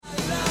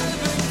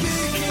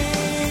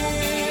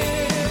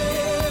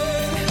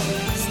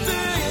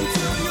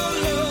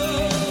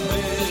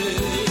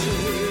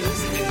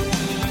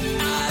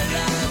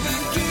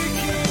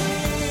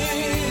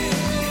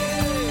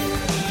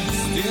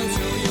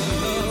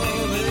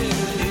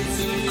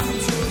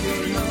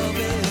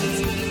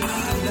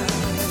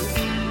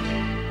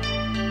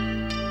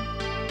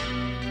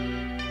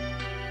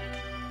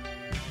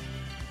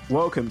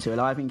Welcome to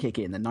Alive and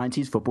Kicking, the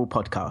 90s football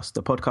podcast,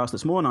 the podcast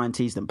that's more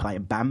 90s than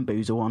playing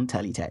Bamboozle on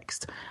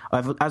teletext.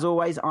 As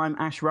always, I'm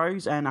Ash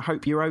Rose, and I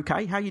hope you're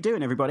okay. How you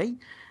doing, everybody?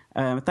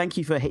 Thank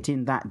you for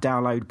hitting that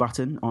download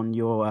button on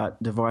your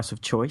device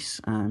of choice.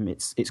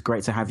 It's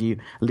great to have you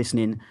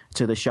listening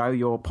to the show,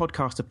 your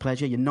podcast of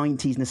pleasure, your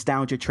 90s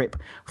nostalgia trip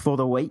for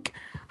the week.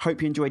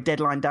 Hope you enjoyed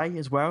Deadline Day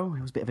as well.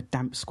 It was a bit of a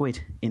damp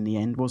squid in the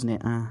end, wasn't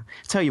it?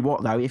 Tell you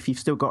what, though, if you've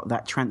still got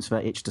that transfer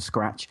itch to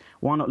scratch,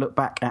 why not look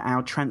back at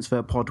our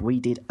transfer pod we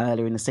did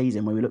earlier in the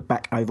season, where we looked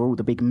back over all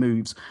the big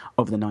moves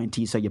of the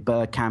 90s. So your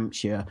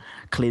Bergkamps, your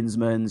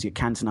Klinsmans, your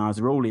Cantonars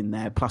are all in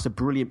there, plus a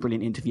brilliant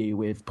interview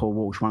with Paul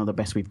Walsh, one of the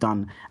best we've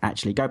done,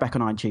 actually. Go back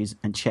on iTunes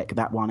and check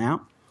that one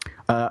out.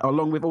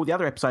 Along with all the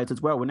other episodes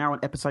as well. We're now on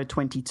episode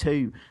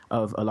 22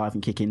 of Alive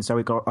and Kicking, so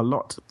we've got a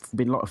lot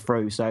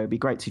through. So it'd be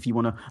great if you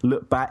want to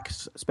look back,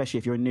 especially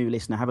if you're a new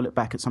listener, have a look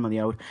back at some of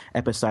the old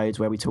episodes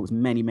where we talked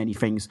many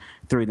things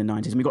through the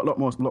 90s. And we've got a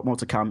lot more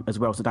to come as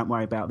well, so don't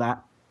worry about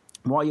that.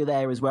 While you're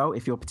there as well,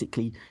 if you're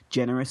particularly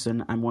generous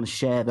and want to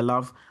share the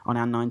love on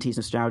our 90s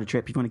nostalgia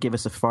trip, if you want to give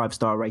us a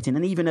 5-star rating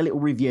and even a little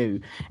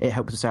review, it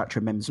helps us out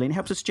tremendously and it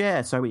helps us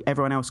share so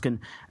everyone else can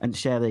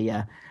share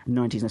the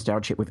 90s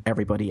nostalgia trip with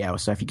everybody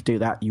else. So if you could do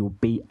that, you'll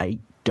be a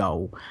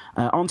doll.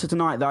 On to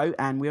tonight, though,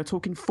 and we are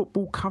talking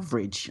football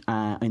coverage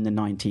in the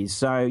 90s.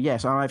 So,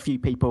 yes, I know a few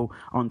people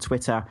on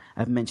Twitter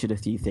have mentioned a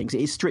few things.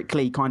 It is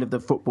strictly kind of the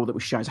football that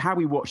was shown, so how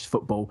we watched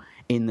football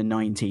in the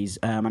 90s.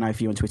 I know a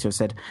few on Twitter have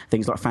said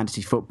things like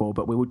fantasy football,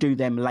 but we will do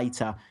them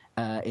later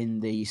in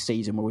the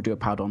season, where we'll do a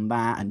pod on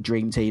that and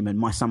Dream Team and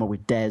My Summer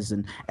with Des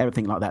and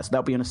everything like that. So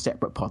that'll be on a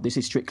separate pod. This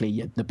is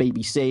strictly the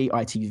BBC,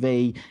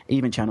 ITV,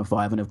 even Channel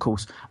 5, and of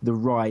course the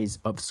rise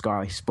of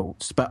Sky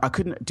Sports. But I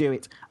couldn't do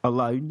it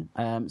alone,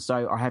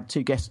 so I have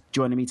two guests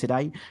joining me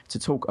today to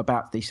talk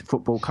about this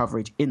football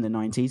coverage in the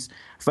 90s.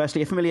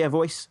 Firstly, a familiar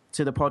voice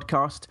to the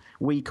podcast.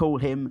 We call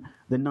him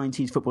the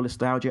 90s football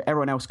nostalgia.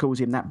 Everyone else calls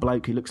him that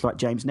bloke who looks like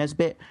James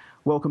Nesbitt.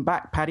 Welcome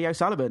back, Paddy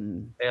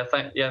O'Sullivan.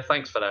 Yeah,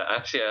 thanks for that,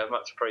 Ash. Yeah,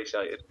 much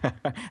appreciated.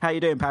 How you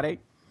doing, Paddy?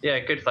 Yeah,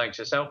 good, thanks.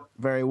 Yourself?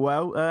 Very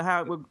well.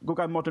 We'll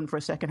go modern for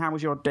a second. How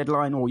was your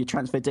deadline or your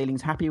transfer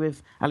dealings? Happy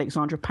with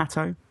Alexandra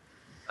Pato?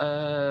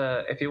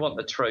 If you want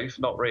the truth,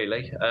 not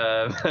really.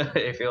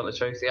 If you want the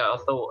truth, yeah, I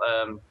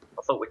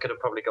thought we could have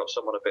probably got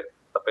someone a bit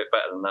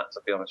better than that, to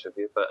be honest with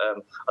you. But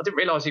I didn't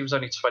realise he was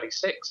only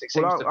 26. He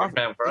seems to be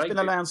around for 80. He's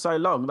been around so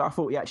long that I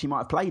thought he actually might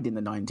have played in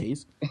the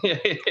 90s. yeah,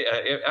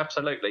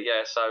 absolutely.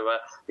 Yeah. So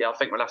I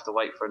think we'll have to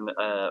wait for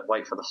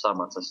the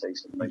summer to see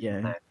something.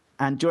 Yeah.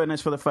 And joining us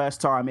for the first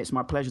time, it's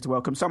my pleasure to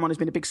welcome someone who's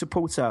been a big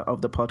supporter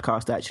of the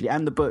podcast, actually,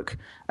 and the book.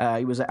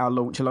 He was at our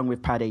launch along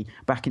with Paddy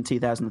back in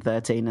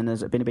 2013 and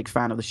has been a big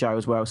fan of the show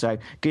as well. So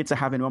good to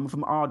have him on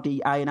from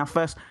RDA and our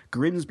first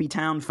Grimsby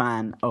Town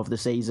fan of the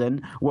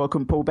season.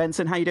 Welcome, Paul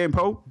Benson. How you doing,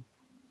 Paul?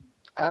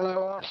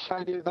 Hello, Ash. How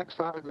are you? Thanks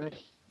for having me.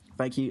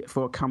 Thank you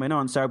for coming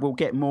on. So we'll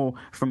get more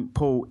from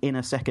Paul in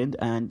a second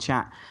and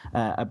chat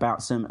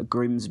about some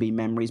Grimsby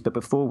memories. But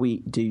before we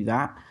do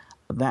that,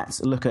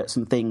 let's look at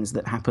some things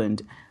that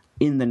happened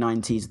in the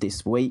 90s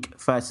this week.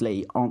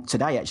 Firstly, on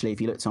today, actually, if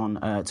you looked on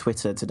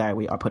Twitter today,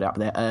 I put it up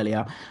there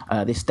earlier.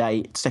 This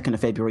day, 2nd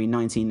of February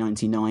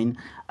 1999,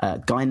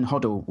 Glenn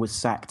Hoddle was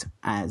sacked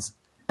as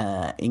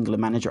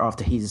England manager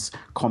after his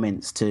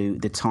comments to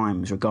The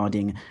Times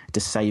regarding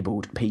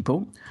disabled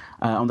people.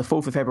 On the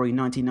 4th of February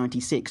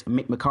 1996,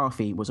 Mick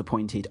McCarthy was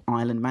appointed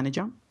Ireland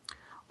manager.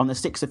 On the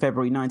 6th of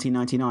February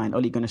 1999,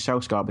 Ole Gunnar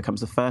Solskjaer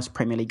becomes the first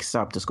Premier League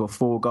sub to score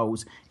 4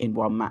 goals in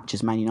one match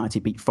as Man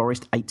United beat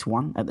Forest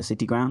 8-1 at the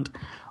City Ground.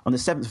 On the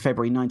 7th of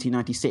February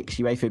 1996,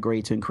 UEFA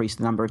agreed to increase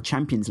the number of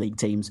Champions League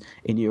teams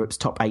in Europe's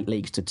top 8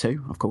 leagues to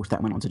 2. Of course,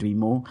 that went on to be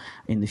more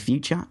in the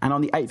future. And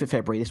on the 8th of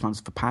February, this one's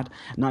for Pad,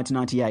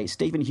 1998,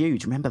 Stephen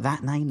Hughes, remember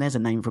that name? There's a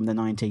name from the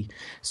 90s.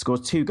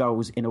 Scores 2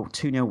 goals in a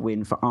 2-0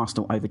 win for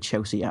Arsenal over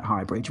Chelsea at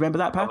Highbury. Do you remember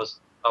that, Pad?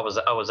 I was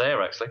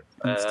there actually.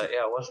 I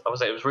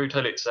was. It was Ruud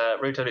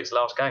Hullit's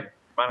last game.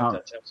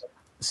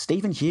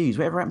 Stephen Hughes,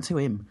 whatever happened to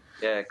him?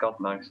 Yeah, God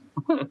knows.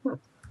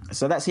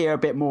 So let's hear a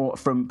bit more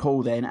from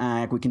Paul then.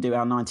 We can do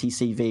our 90s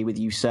CV with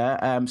you,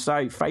 sir.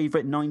 So,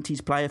 favourite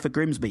 90s player for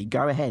Grimsby?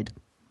 Go ahead.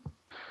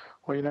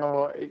 Well, you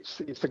know,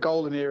 it's the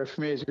golden era for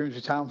me as a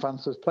Grimsby Town fan,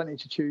 so there's plenty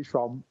to choose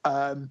from.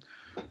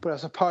 But I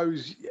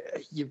suppose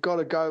you've got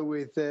to go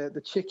with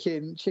the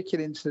chicken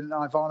incident,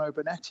 Ivano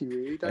Bonetti,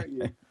 really, don't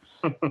you?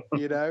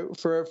 You know,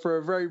 for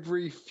a very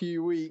brief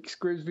few weeks,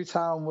 Grimsby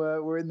Town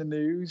were in the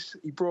news.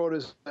 He brought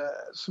us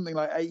something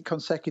like 8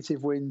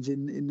 consecutive wins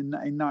in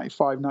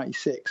 95,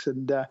 96,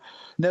 and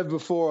never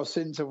before or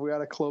since have we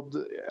had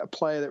a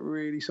player that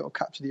really sort of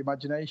captured the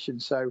imagination.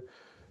 So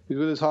he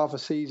was with us half a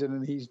season,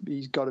 and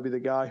he's got to be the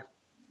guy.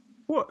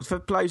 What, for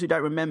players who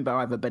don't remember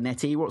either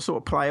Bonetti, what sort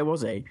of player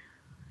was he?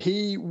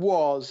 He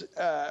was,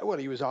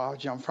 he was our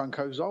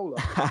Gianfranco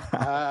Zola.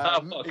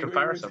 What a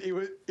comparison. He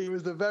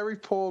was the very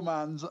poor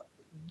man's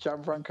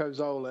Gianfranco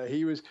Zola.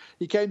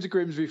 He came to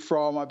Grimsby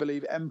from, I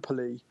believe,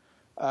 Empoli,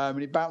 and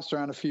he bounced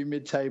around a few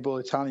mid-table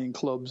Italian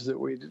clubs that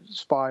we'd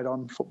spied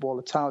on Football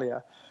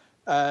Italia.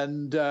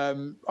 And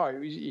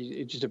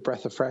he was just a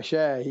breath of fresh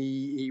air.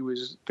 He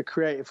was the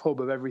creative hub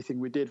of everything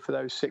we did for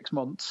those 6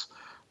 months,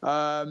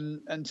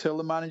 until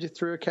the manager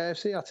threw a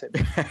KFC at him.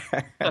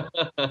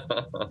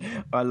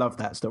 I love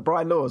that stuff.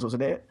 Brian Laws,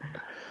 wasn't it?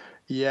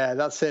 Yeah,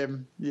 that's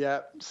him.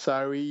 Yeah,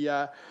 so he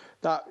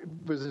that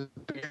was the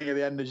beginning of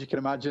the end, as you can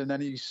imagine. And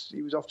then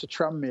he was off to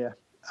Tranmere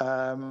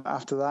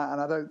after that, and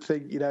I don't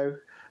think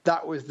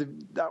that was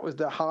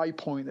the high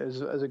point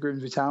as a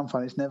Grimsby Town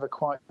fan. It's never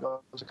quite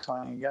got as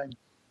exciting a game.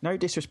 No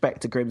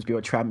disrespect to Grimsby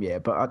or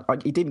Tranmere,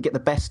 but he didn't get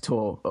the best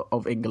tour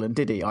of England,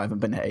 did he, Ivan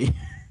Bonetti?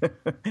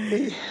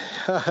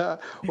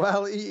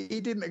 Well, he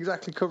didn't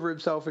exactly cover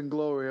himself in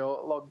glory or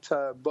long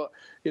term, but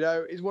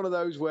it's one of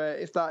those where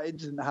if that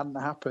incident hadn't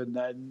happened,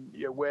 then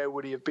where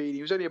would he have been?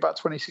 He was only about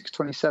 26,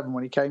 27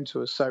 when he came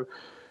to us, so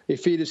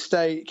if he'd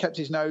have kept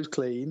his nose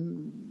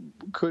clean,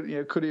 could he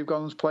have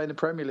gone and play in the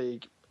Premier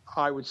League?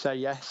 I would say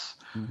yes,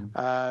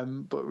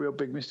 but real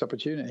big missed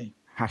opportunity.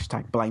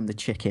 Hashtag blame the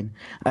chicken.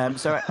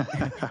 So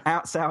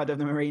outside of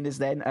the Mariners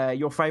then,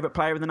 your favourite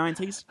player in the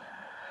 90s?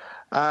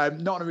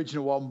 Not an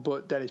original one,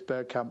 but Dennis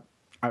Bergkamp.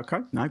 Okay,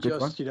 no, good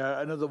one.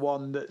 Another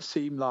one that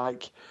seemed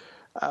like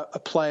a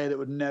player that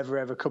would never,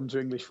 ever come to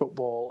English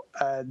football.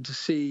 And to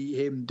see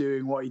him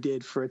doing what he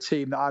did for a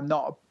team that I'm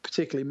not a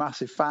particularly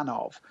massive fan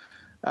of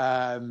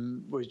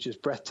was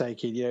just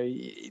breathtaking.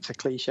 It's a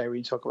cliche when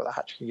you talk about the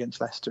hat-trick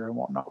against Leicester and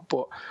whatnot,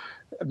 but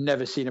I've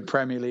never seen a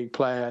Premier League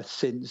player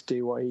since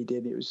do what he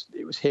did. It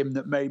was him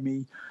that made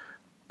me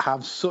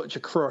have such a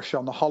crush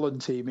on the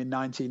Holland team in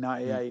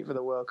 1998 for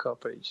the World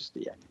Cup. It's just,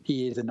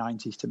 he is the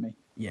 90s to me.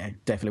 Yeah,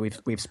 definitely.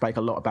 We've spoke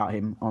a lot about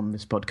him on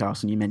this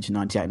podcast, and you mentioned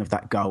 98 and of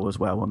that goal as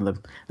well, one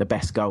of the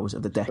best goals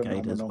of the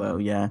decade as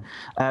well. Yeah,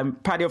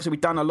 Paddy, obviously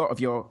we've done a lot of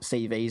your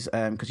CVs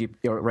because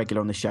you're a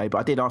regular on the show, but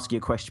I did ask you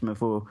a question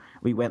before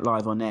we went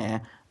live on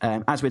air.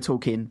 As we're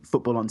talking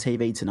football on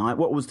TV tonight,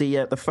 what was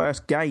the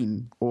first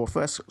game or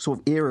first sort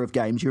of era of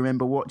games you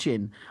remember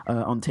watching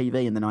on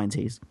TV in the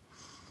 90s?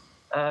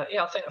 I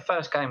think the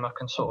first game I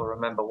can sort of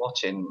remember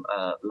watching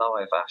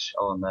live, Ash,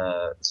 on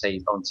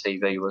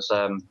TV was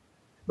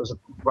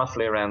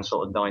roughly around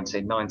sort of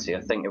 1990.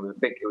 I think it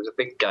was a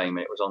big game.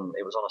 It was on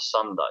a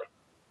Sunday.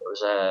 It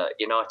was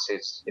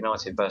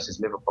United versus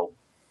Liverpool,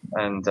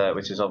 and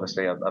which is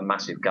obviously a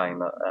massive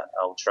game at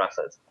Old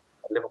Trafford.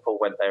 Liverpool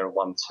went there and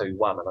won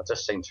 2-1, and I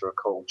just seem to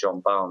recall John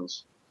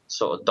Barnes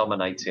sort of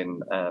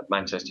dominating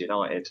Manchester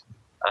United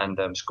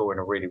and scoring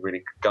a really, really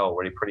good goal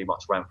where he pretty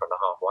much ran from the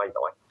halfway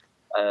line.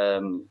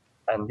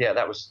 And yeah,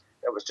 that was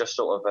just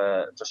sort of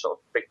a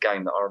big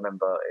game that I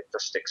remember. It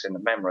just sticks in the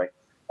memory.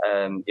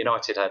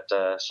 United had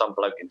some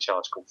bloke in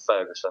charge called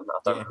Ferguson. I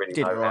don't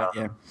really know how.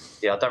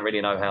 I don't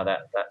really know how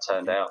that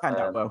turned out.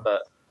 That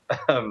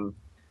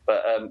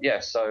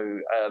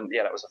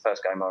was the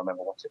first game I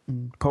remember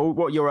watching. Paul,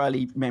 what are your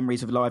early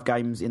memories of live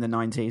games in the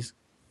 90s?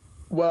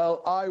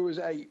 Well, I was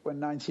 8 when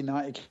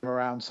 1990 came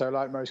around, so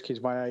like most kids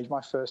my age,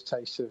 my first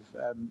taste of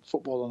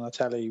football on the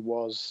telly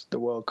was the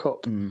World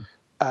Cup.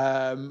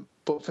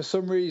 But for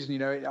some reason,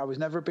 I was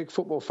never a big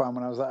football fan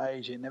when I was that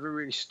age. It never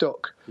really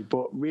stuck.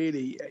 But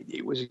really,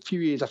 it was a few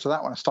years after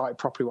that when I started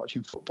properly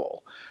watching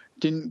football.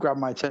 Didn't grab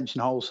my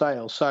attention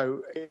wholesale.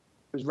 So it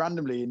was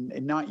randomly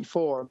in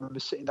 94, I remember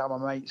sitting down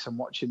with my mates and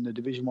watching the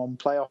Division 1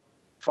 playoff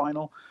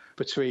final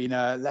between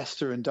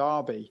Leicester and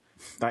Derby.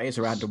 That is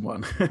a random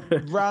one.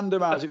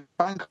 Random as it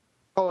bank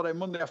holiday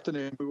Monday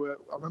afternoon. I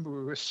remember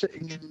we were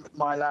sitting in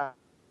my lab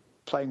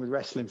playing with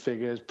wrestling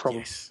figures,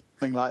 probably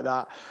something like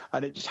that,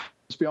 and it just happened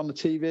to be on the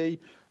TV,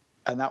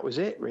 and that was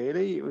it.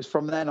 Really, it was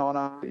from then on.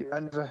 I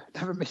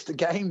never missed a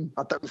game.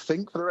 I don't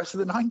think for the rest of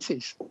the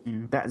 90s.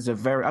 That is I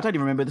don't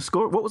even remember the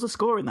score. What was the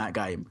score in that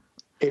game?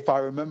 If I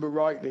remember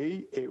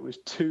rightly, it was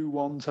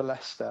 2-1 to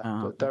Leicester,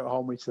 but don't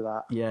hold me to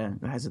that. Yeah,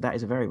 that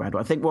is a very random.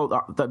 I think,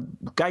 the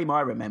game I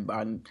remember,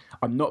 and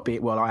I'm not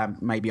being, I am,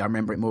 maybe I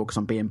remember it more because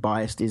I'm being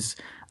biased, is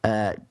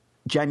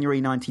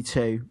January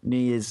 92, New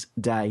Year's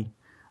Day,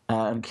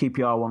 and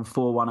QPR won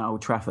 4-1 at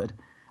Old Trafford.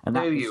 And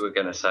I knew you were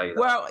going to say that.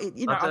 Well, I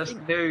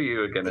knew you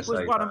were going to say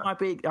that. It was one of my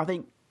big, I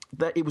think,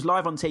 that it was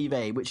live on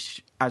TV,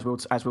 which, as we'll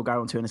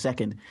go on to in a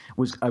second,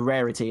 was a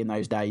rarity in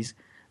those days.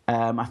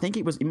 I think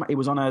it was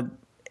on a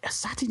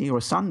Saturday or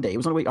a Sunday. It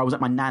was on a week. I was at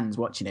my nan's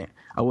watching it.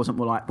 I wasn't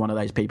like one of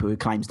those people who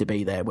claims to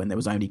be there when there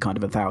was only kind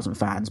of 1,000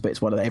 fans, but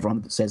it's one of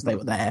everyone says they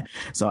were there.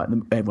 So like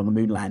everyone on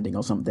the moon landing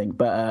or something.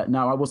 But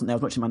no, I wasn't there. I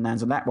was watching my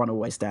nan's, and that one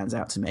always stands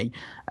out to me.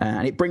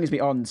 And it brings me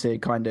on to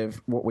kind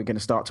of what we're going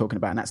to start talking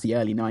about, and that's the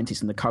early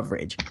 90s and the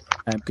coverage,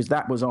 because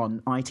that was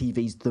on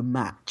ITV's The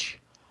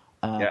Match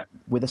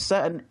with a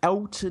certain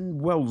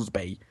Elton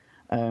Welsby.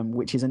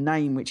 Which is a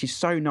name which is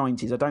so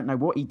 90s. I don't know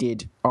what he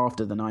did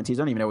after the 90s. I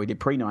don't even know what he did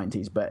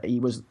pre-90s, but he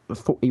was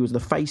the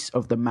face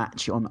of The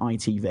Match on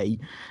ITV.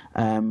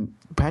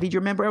 Paddy, do you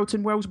remember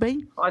Elton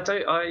Welsby? I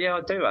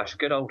do, Ash.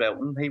 Good old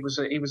Elton. He was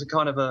a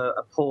kind of a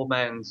poor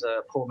man's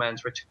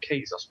Richard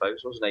Keys, I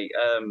suppose, wasn't he?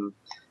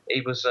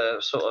 He was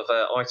sort of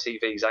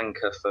ITV's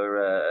anchor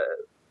for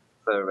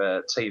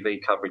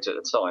TV coverage at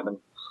the time,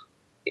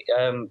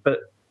 and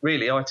but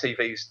really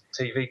ITV's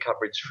TV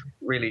coverage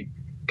really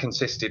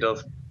consisted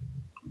of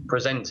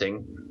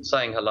presenting,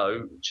 saying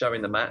hello,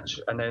 showing the match,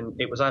 and then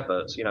it was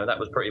adverts. That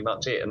was pretty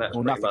much it. And that's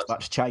pretty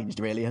much changed,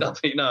 really.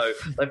 Nothing. No,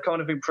 they've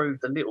kind of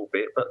improved a little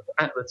bit, but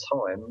at the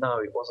time, no,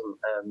 it wasn't.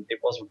 It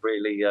wasn't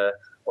really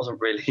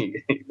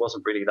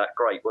that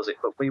great, was it?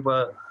 But we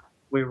were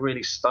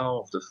really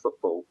starved of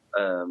football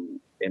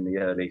in the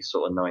early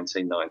sort of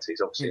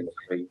 1990s. Obviously, in the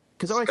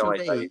Sky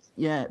days.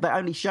 Yeah, they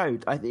only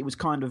showed. It was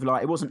kind of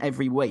like, it wasn't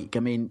every week. I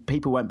mean,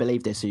 people won't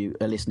believe this who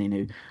are listening,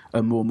 who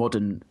are more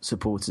modern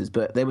supporters.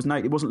 But it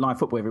wasn't live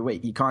football every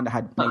week. You kind of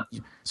had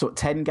maybe sort of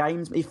 10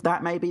 games, if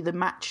that. Maybe the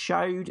match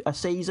showed a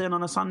season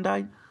on a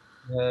Sunday.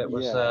 Yeah, it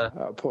was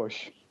a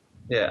push.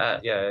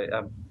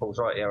 Paul's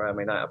right. Yeah, I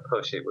mean, at a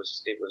push, it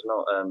was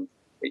not.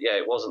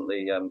 It wasn't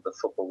the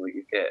football that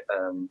you get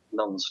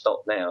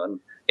non-stop now, and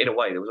in a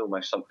way there was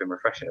almost something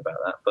refreshing about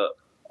that. But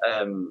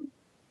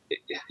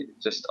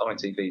just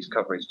ITV's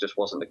coverage just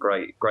wasn't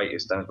the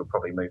greatest, and we'll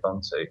probably move on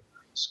to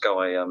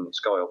Sky.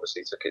 Sky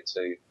obviously took it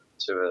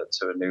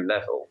to a new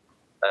level.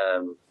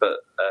 But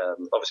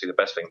obviously the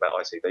best thing about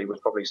ITV was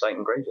probably St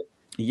and Greavesy.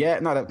 Yeah,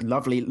 no, that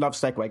love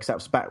segue, because that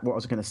was about what I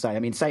was going to say. I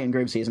mean, St and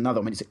Greavesy is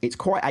another one. It's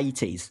quite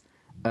 80s.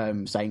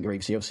 St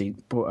Greavesy obviously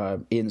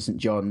brought Ian St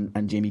John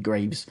and Jimmy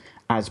Greaves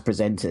as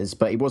presenters,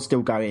 but it was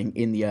still going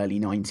in the early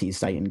 90s,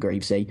 St and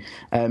Greavesy.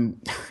 And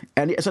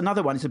it's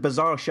another one. It's a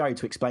bizarre show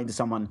to explain to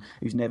someone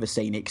who's never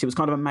seen it, because it was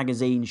kind of a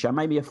magazine show,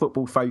 maybe a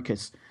football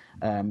focus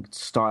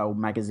style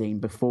magazine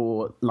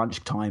before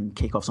lunchtime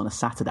kickoffs on a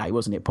Saturday,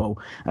 wasn't it, Paul?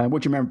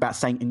 What do you remember about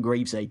St and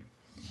Greavesy?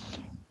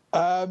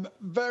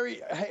 Very,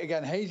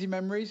 again, hazy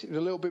memories. It was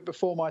a little bit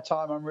before my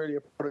time. I'm really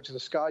a product of the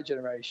Sky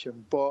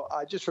generation, but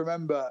I just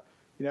remember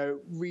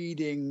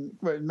reading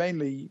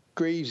mainly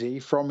Greavesy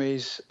from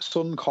his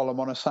Sun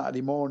column on a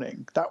Saturday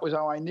morning. That was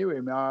how I knew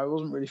him. I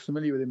wasn't really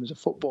familiar with him as a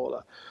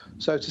footballer.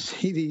 So to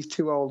see these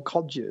two old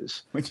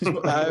codgers, which is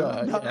what they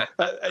were,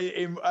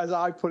 as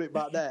I put it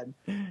back then,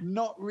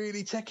 not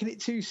really taking it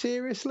too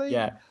seriously.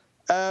 Yeah.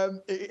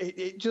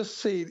 It just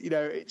seemed,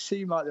 it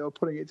seemed like they were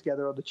putting it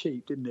together on the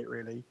cheap, didn't it?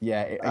 Really.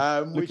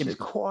 Yeah. Which is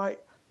quite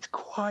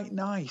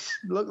nice.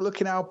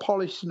 Looking how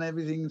polished and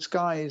everything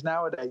Sky is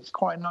nowadays. It's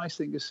quite a nice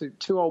thing to see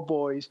two old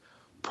boys,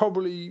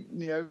 probably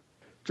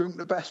drunk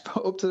the best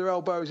up to their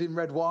elbows in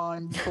red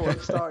wine before they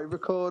started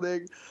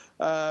recording.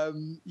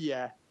 There's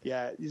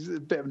a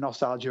bit of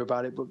nostalgia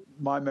about it, but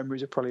my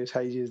memories are probably as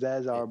hazy as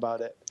theirs are about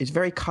it. It's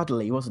very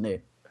cuddly, wasn't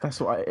it? That's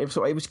what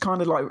it was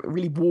kind of like a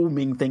really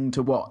warming thing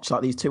to watch,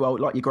 like these two old,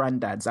 like your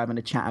granddads having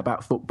a chat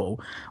about football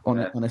on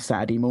a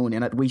Saturday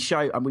morning. And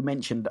we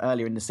mentioned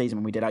earlier in the season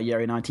when we did our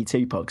Euro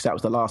 92 pod, because that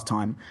was the last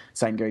time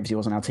St Greavesy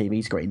was on our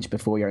TV screens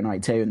before Euro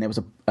 92, and there was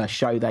a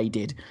show they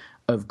did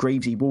of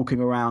Greavesy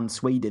walking around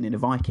Sweden in a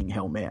Viking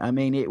helmet. I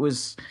mean, it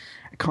was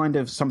kind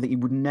of something you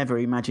would never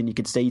imagine you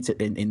could see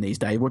in these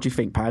days. What do you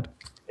think, Pad?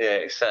 Yeah,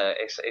 it's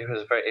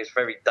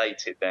very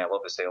dated now.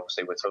 Obviously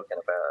we're talking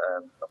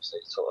about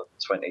sort of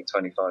 20,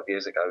 25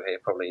 years ago here,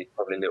 probably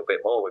a little bit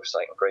more with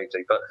St and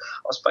Greavesy. But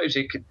I suppose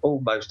you could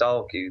almost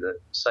argue that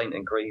St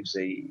and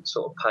Greavesy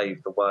sort of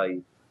paved the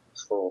way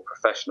for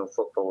professional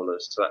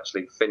footballers to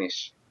actually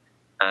finish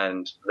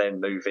and then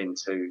move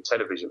into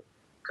television.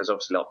 Because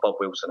obviously, like Bob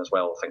Wilson as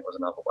well, I think was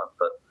another one.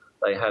 But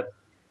they had,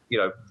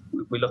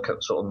 we look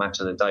at sort of Match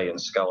of the Day, and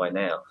Sky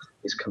now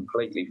is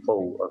completely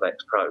full of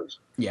ex-pros.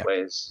 Yeah.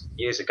 Whereas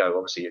years ago,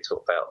 obviously, you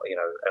talk about,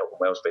 Elton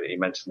Wellesby that you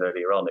mentioned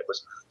earlier on, it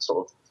was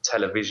sort of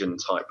television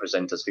type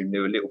presenters who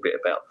knew a little bit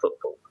about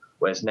football.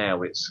 Whereas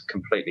now it's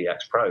completely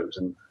ex-pros.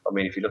 And I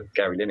mean, if you look at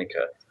Gary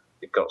Lineker,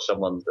 you've got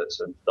someone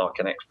that's like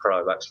an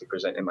ex-pro actually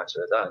presenting Match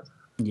of the Day.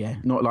 Yeah,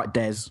 not like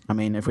Des. I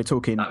mean, if we're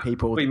talking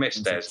people... We miss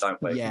Des,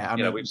 don't we? Yeah, I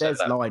mean, Des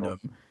Lynam,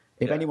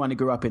 if anyone who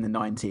grew up in the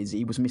 90s,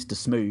 he was Mr.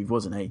 Smooth,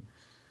 wasn't he?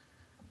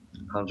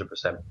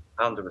 100%.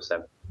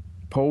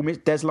 Paul,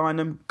 Des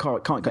Lynam,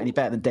 can't get any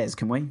better than Des,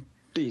 can we?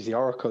 He's the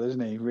oracle, isn't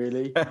he,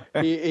 really?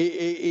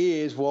 he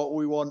is what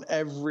we want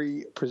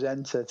every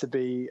presenter to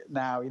be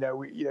now.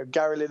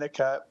 Gary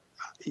Lineker,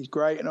 he's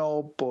great and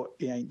all, but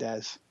he ain't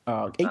Des.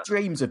 Oh, he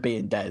dreams of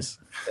being Des.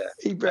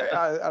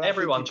 Yeah.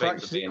 Everyone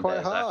dreams of being quite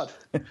Des. Hard.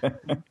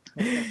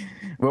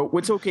 Well,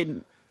 we're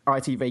talking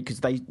ITV because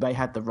they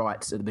had the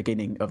rights at the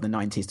beginning of the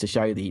 90s to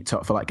show the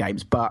Top Flight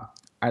games, but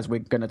as we're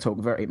going to talk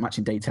very much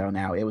in detail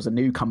now, it was a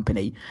new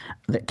company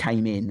that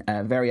came in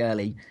very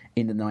early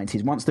in the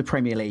 90s. Once the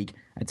Premier League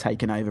had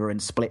taken over and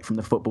split from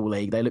the Football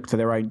League, they looked for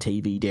their own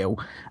TV deal.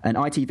 And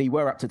ITV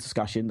were up to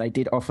discussion. They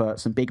did offer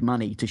some big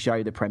money to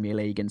show the Premier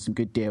League and some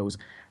good deals.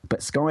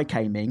 But Sky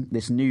came in,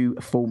 this new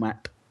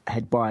format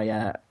headed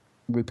by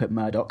Rupert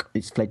Murdoch,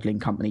 this fledgling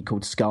company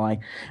called Sky.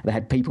 They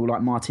had people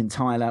like Martin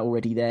Tyler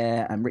already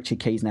there, and Richard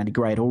Keys and Andy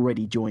Gray had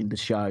already joined the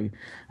show,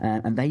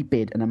 and they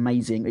bid an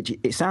amazing,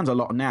 it sounds a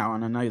lot now,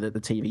 and I know that the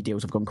TV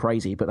deals have gone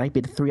crazy, but they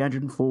bid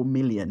 $304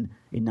 million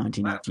in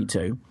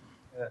 1992.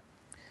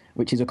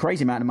 which is a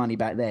crazy amount of money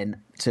back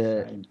then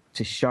to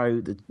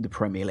show the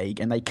Premier League.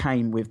 And they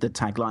came with the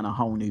tagline, "A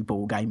Whole New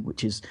Ball Game,"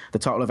 which is the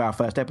title of our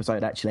first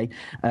episode, actually,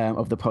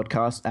 of the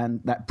podcast.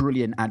 And that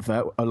brilliant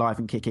advert, "Alive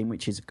and Kicking,"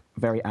 which is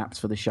very apt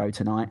for the show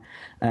tonight.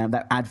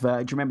 That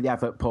advert, do you remember the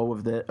advert, Paul,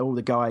 of all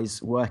the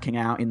guys working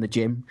out in the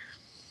gym?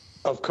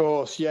 Of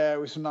course, yeah,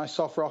 with some nice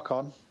soft rock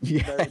on.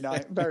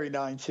 Yeah. Very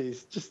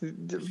 90s. Just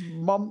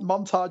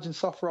montage and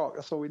soft rock,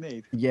 that's all we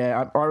need.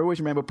 Yeah, I always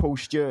remember Paul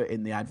Stewart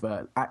in the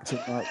advert acting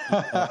like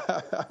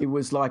it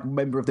was like a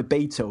member of the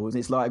Beatles.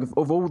 It's like,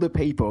 of all the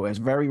people, it's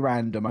very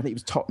random. I think it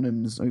was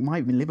Tottenham's, or it might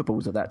have been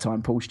Liverpool's at that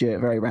time, Paul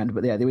Stewart, very random.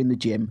 But yeah, they were in the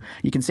gym.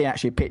 You can see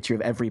actually a picture of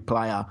every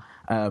player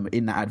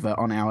in that advert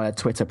on our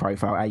Twitter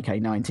profile,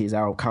 AK90s.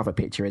 Our cover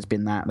picture has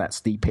been that. That's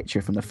the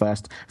picture from the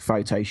first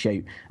photo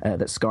shoot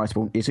that Sky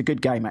Sport. It's a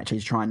good game, actually,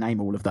 to try and name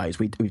all of those.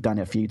 We've done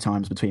it a few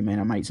times between me and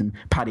our mates, and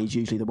Paddy's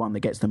usually the one that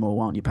gets them all,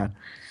 aren't you, Pad?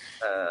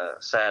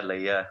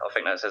 Sadly, yeah. I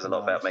think that says a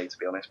lot about me, to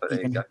be honest, but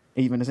there you go.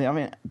 Even, I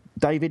mean,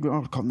 David,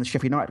 the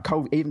Sheffield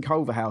United, even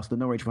Culverhouse, the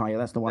Norwich player,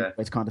 that's the one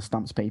that kind of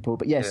stumps people.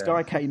 But yeah,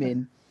 Sky came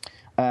in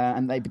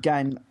and they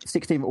began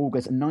 16th of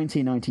August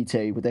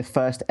 1992 with their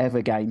first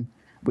ever game,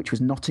 which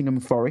was Nottingham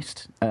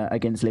Forest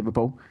against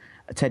Liverpool.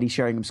 Teddy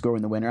Sheringham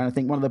scoring the winner. And I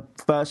think one of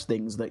the first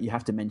things that you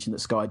have to mention that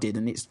Sky did,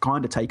 and it's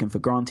kind of taken for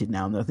granted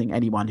now, and I think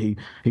anyone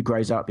who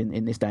grows up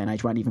in this day and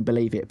age won't even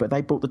believe it, but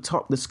they brought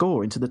the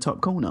score into the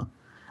top corner.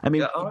 I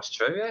mean, that's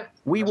true, yeah.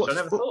 I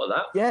never thought of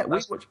that. Yeah,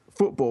 we watched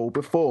football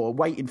before,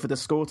 waiting for the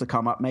score to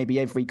come up maybe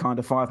every kind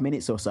of 5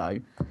 minutes or so.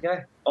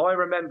 Yeah,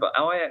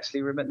 I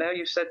actually remember, now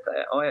you said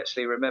that, I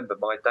actually remember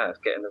my dad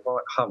getting the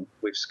right hump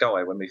with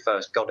Sky when we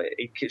first got it.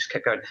 He just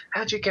kept going,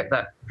 "How'd you get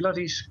that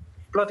bloody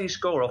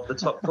score off the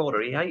top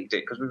corner?" He hated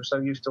it because we were so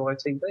used to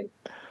ITV.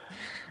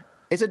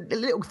 It's a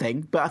little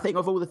thing, but I think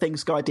of all the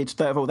things Sky did,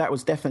 first of all, that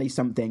was definitely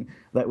something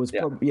that was,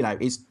 probably,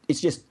 it's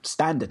just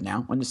standard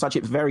now, and it's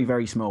very,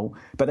 very small.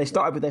 But they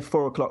started with their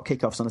 4:00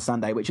 kickoffs on a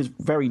Sunday, which is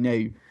very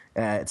new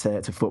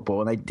to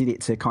football, and they did it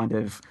to kind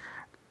of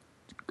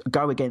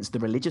go against the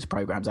religious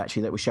programs,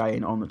 actually, that were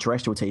showing on the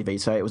terrestrial TV.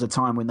 So it was a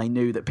time when they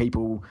knew that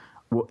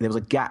there was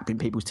a gap in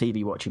people's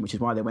TV watching, which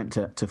is why they went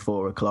to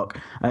 4:00.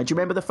 Do you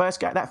remember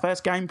that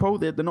first game, Paul,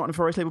 the Nottingham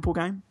Forest Liverpool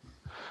game?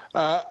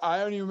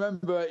 I only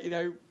remember,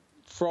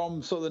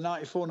 from sort of the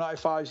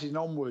 94-95 season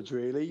onwards,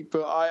 really.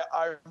 But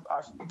I've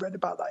read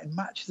about that in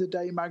Match of the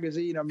Day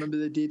magazine. I remember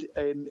they did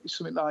in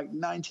something like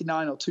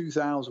 99 or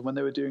 2000 when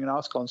they were doing an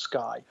article on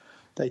Sky.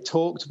 They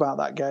talked about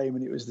that game,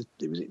 and it was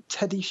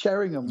Teddy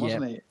Sheringham,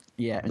 wasn't it?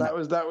 Yeah, that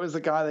was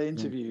the guy they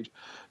interviewed.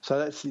 So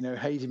that's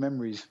hazy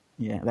memories.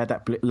 Yeah, they had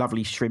that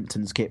lovely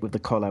Shrimpton's kit with the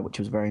collar, which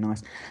was very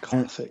nice.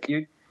 Classic.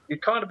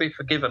 You'd kind of be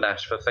forgiven,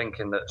 Ash, for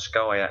thinking that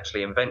Sky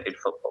actually invented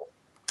football.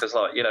 Because,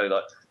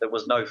 there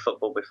was no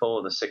football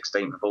before the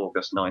 16th of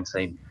August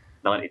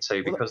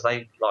 1992, because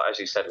they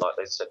said,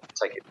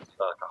 take it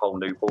like a whole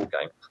new ball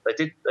game. They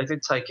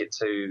did take it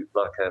to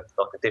like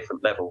a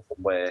different level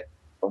from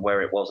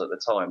where it was at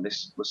the time.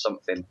 This was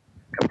something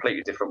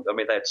completely different. I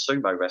mean, they had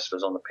sumo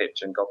wrestlers on the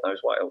pitch and God knows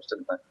what else,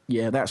 didn't they?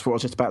 Yeah, that's what I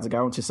was just about to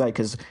go on to say,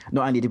 because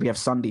not only did we have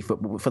Sunday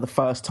football, but for the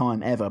first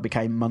time ever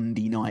became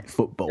Monday night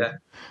football,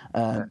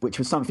 which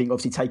was something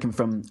obviously taken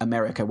from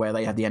America, where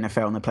they had the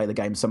NFL and they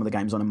play some of the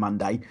games on a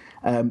Monday.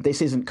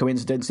 This isn't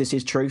coincidence, this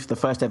is truth. The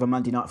first ever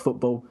Monday night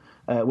football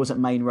was at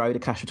Main Road, a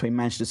clash between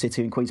Manchester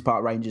City and Queen's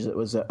Park Rangers. It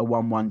was a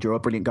 1-1 draw, a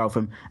brilliant goal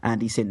from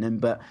Andy Sinton.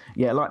 But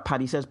yeah, like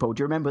Paddy says, Paul,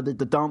 do you remember the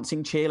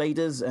dancing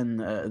cheerleaders and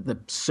the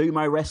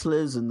sumo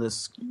wrestlers and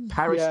the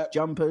Paris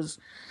jumpers?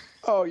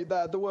 Oh,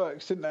 the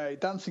works, didn't they?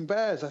 Dancing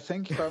Bears, I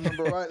think, if I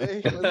remember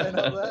rightly. Was they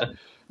not there?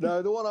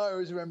 No, the one I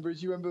always remember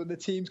is, you remember when the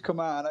teams come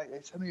out, and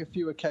it's only a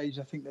few occasions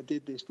I think they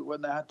did this, but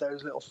when they had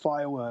those little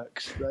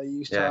fireworks, they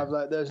used to have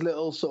like those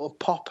little sort of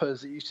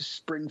poppers that used to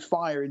spring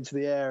fire into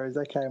the air as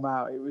they came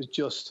out. It was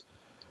just,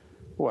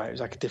 it was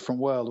like a different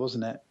world,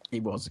 wasn't it?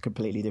 It was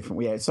completely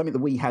different. Yeah, it's something that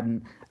we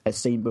hadn't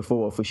seen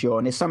before, for sure.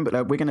 And it's something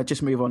we're going to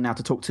just move on now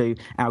to talk to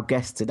our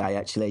guest today,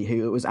 actually,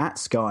 who was at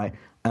Sky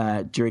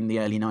during the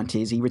early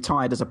 90s. He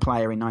retired as a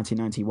player in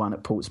 1991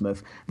 at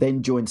Portsmouth,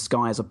 then joined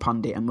Sky as a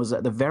pundit, and was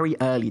at the very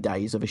early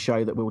days of a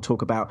show that we'll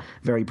talk about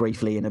very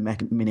briefly in a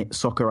minute,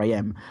 Soccer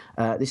AM.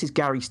 This is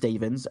Gary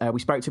Stevens.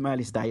 We spoke to him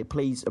earlier today.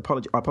 Please I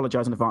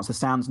apologise in advance. The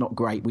sound's not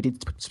great. We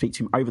did speak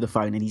to him over the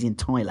phone, and he's in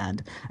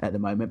Thailand at the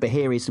moment. But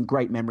here is some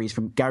great memories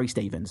from Gary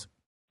Stevens.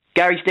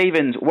 Gary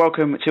Stevens,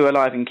 welcome to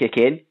Alive and Kick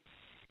In.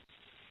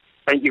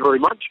 Thank you very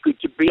much. Good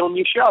to be on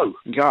your show.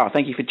 Yeah,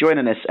 thank you for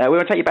joining us. We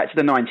want to take you back to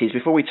the 90s.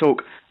 Before we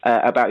talk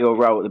about your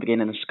role at the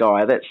beginning of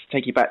Sky, let's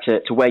take you back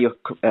to where your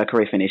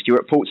career finished. You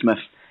were at Portsmouth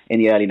in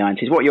the early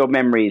 90s. What are your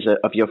memories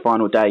of your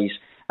final days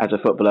as a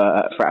footballer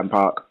at Fratton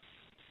Park?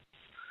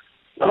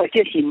 Well, I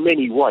guess in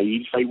many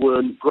ways they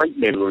weren't great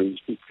memories,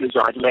 because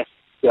I'd left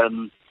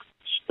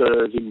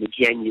Spurs in the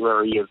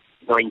January of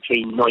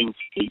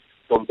 1990,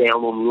 gone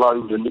down on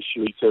loan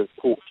initially to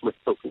Portsmouth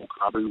Football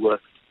Club, who were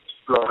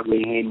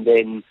struggling in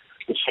then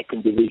the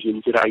second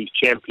division, today's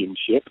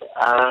Championship.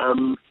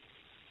 And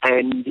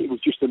it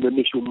was just an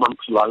initial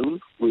month's loan,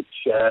 which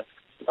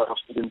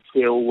lasted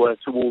until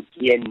towards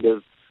the end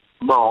of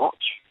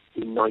March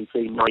in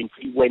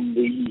 1990, when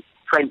the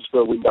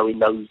transfer window in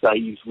those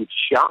days was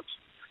shut.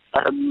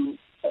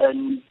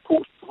 And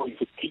Portsmouth wanted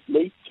to keep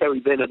me. Terry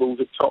Venables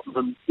at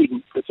Tottenham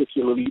didn't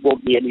particularly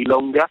want me any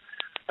longer,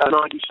 and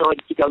I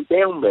decided to go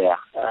down there.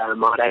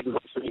 I'd had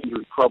lots of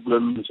injury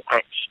problems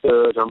at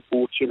Spurs,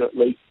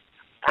 unfortunately,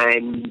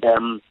 and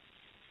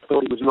I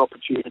thought it was an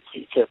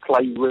opportunity to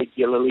play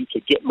regularly, to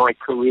get my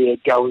career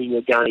going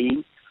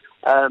again.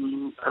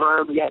 And I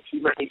only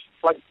actually managed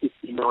to play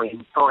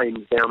 59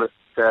 times down at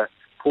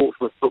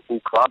Portsmouth Football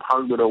Club,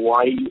 home and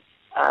away,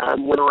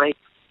 when I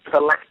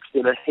collapsed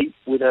in a heap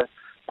with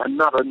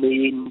another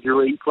knee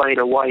injury playing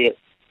away at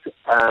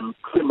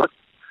Plymouth,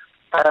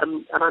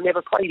 and I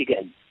never played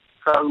again.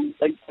 So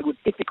they were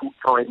difficult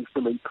times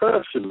for me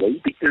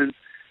personally, because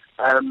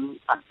I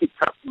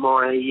picked up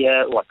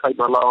I played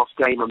my last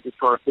game, I'm just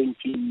trying to think,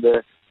 in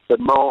the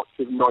March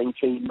of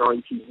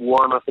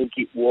 1991, I think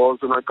it was,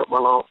 and I got my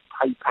last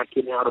pay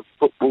packing out of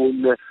football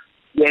in the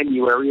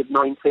January of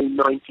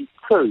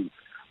 1992.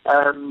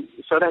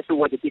 So that's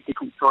always a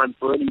difficult time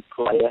for any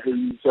player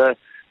who's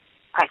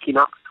packing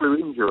up through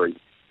injury.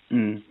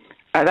 Mm.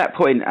 At that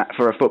point,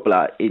 for a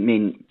footballer,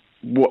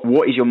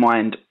 what is your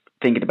mind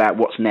thinking about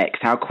what's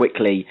next? How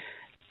quickly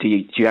do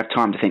you have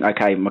time to think,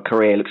 okay, my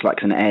career looks like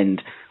it's going to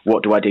end,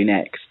 what do I do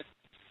next?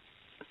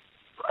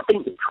 I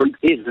think the truth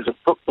is, as a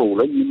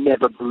footballer, you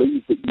never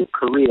believe that your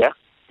career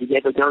is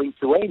ever going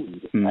to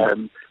end.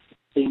 You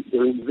think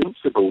you're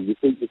invincible. You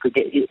think you could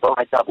get hit by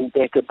a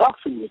double-decker bus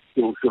and you'd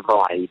still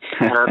survive.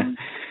 And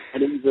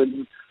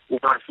even when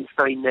I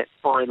sustained that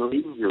final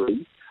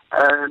injury,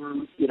 I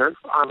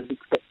was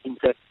expecting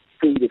to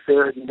see the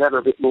surgeon, have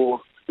a bit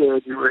more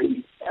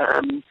surgery,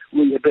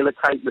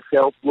 rehabilitate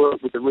myself,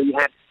 work with the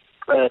rehab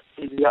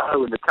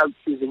physio and the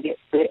coaches and get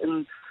fit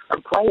and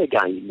play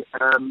again.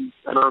 And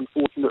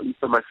unfortunately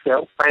for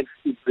myself, as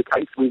is the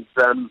case with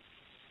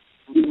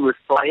numerous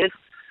players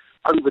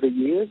over the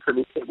years, and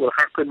it will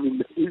happen in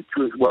the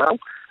future as well,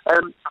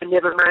 I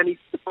never managed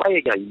to play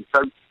again.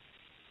 So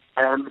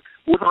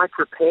was I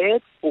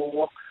prepared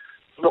for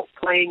not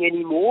playing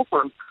anymore?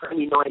 I'm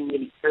 29,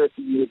 nearly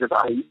 30 years of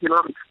age, and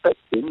I'm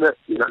expecting that,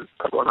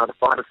 I've got another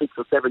 5 or 6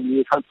 or 7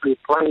 years, hopefully, of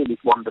playing this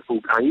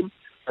wonderful game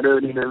and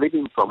earning a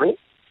living from it.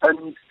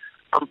 And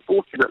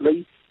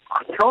unfortunately,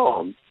 I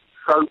can't.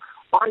 So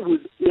I was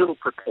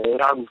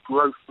ill-prepared. I was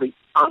grossly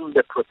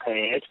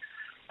under-prepared.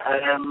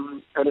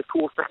 And of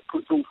course, that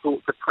puts all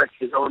sorts of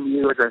pressures on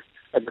you as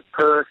a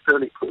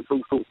person. It puts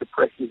all sorts of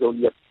pressures on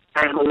your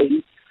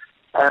family.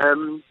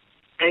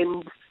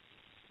 And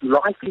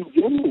life in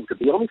general, to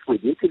be honest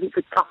with you, because it's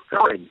a tough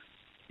time.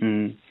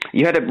 Mm.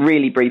 You had a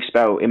really brief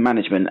spell in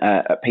management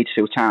at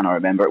Petersfield Town, I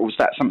remember. Was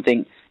that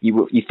something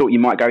you thought you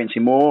might go into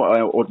more,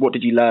 or what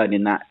did you learn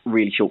in that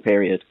really short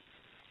period?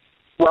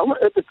 Well,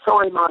 at the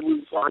time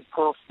I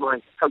passed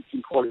my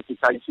coaching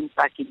qualifications.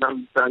 Back in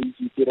those days,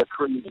 you did a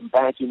premium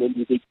badge and then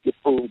you did your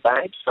full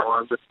badge. So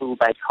I was a full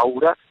badge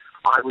holder.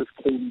 I was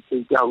keen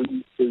to go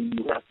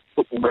into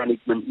football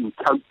management and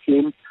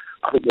coaching.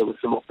 I think there were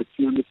some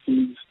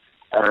opportunities.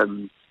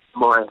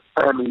 My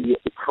family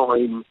at the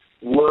time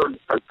weren't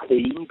so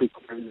keen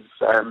because,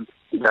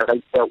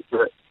 they felt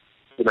that,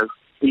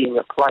 being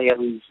a player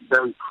is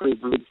very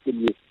privileged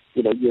and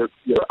you're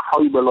at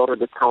home a lot of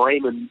the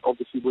time, and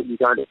obviously when you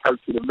go into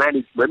coaching and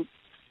management,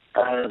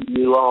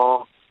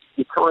 your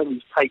time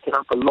is taken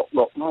up a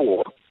lot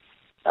more.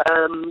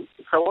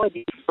 So I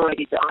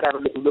decided that I'd have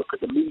a little look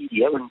at the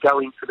media and go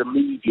into the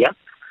media,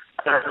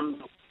 and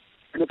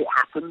if it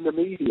happened, the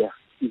media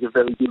is a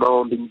very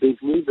demanding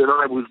business, and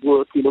I was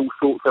working all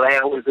sorts of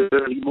hours,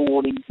 early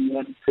morning,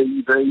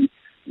 MTV,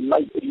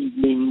 late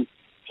evening,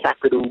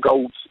 Capital,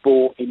 Gold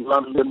Sport in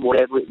London,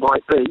 whatever it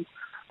might be.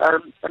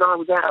 And I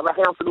was out of the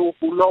house an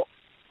awful lot,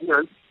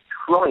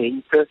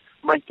 trying to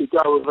make a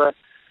go of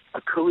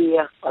a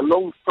career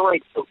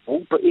alongside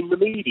football, but in the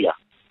media.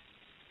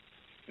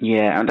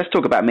 Yeah, and let's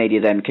talk about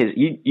media then, because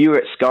you were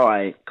at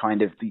Sky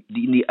kind of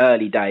in the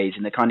early days,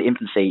 in the kind of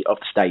infancy of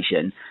the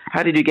station.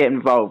 How did you get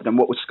involved, and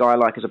what was Sky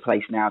like as a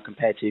place now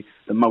compared to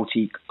the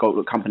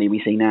multi-company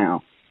we see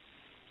now?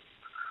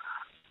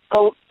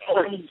 Well,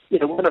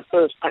 when I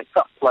first packed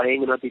up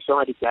playing and I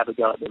decided to have a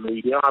go at the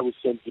media, I was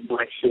sent in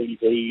my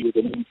CV with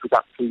an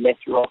introductory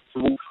letter off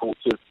to all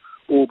sorts of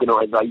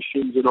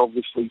organisations, and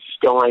obviously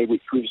Sky,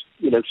 which was,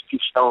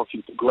 just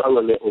starting to grow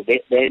a little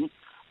bit then,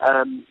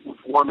 was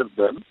one of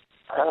them.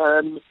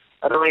 And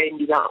I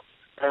ended up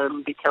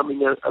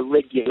becoming a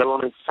regular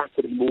on a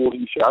Saturday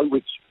morning show,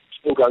 which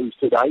still goes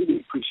today,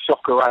 which was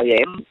Soccer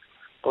AM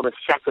on a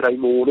Saturday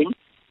morning.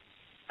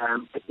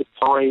 At the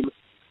time,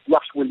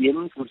 Russ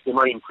Williams was the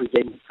main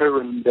presenter,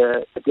 and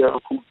a girl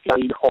called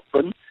Jane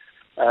Hoppen.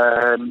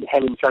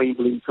 Helen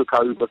Chamberlain took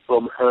over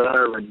from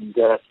her, and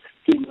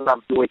Tim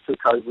Lovejoy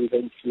took over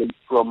eventually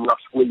from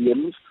Russ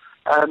Williams.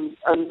 And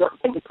I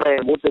think the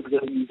plan was they were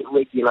going to use a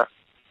regular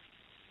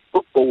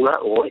footballer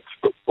or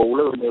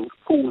ex-footballer, and there was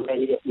Paul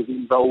Elliott was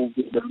involved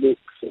in the mix,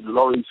 and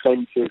Laurie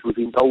Sanchez was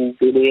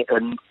involved in it,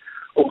 and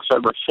also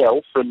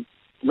myself. And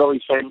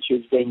Laurie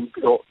Sanchez then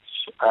got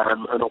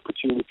an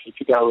opportunity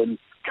to go and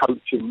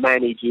coach and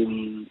manage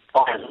in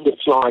Ireland at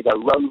Sligo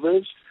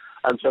Rovers,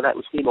 and so that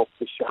was him off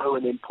the show.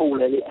 And then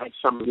Paul Elliott had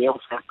something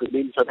else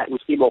happening, so that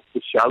was him off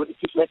the show. And it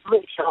just left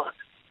me. So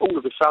all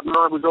of a sudden,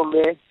 I was on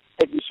there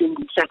every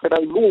single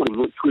Saturday morning,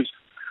 which was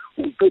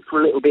good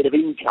for a little bit of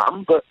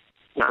income, but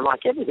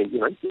like everything,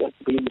 you had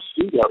to be in the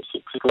studio at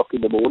 6 o'clock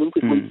in the morning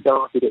because we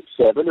started at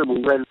 7 and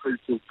we ran through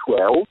till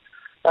 12.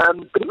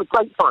 But it was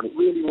great fun. It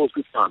really was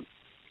good fun.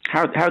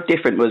 How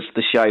different was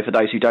the show, for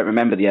those who don't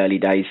remember the early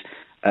days,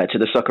 to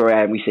the Soccer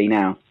AM we see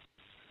now?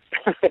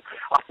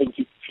 I think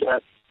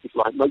it's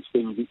like most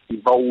things, it's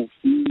evolved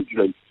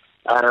hugely.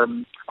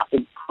 I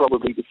think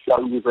probably the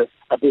show was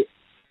a bit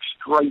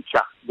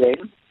straighter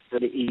then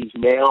than it is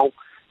now.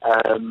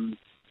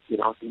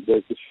 I think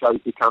the show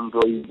become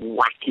very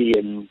wacky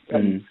and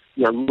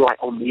right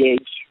on the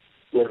edge,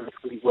 whereas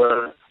we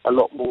were a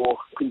lot more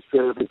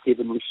conservative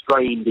and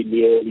restrained in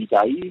the early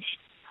days.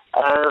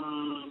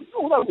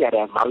 Although we had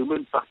our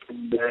moments, I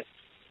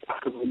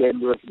can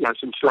remember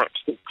some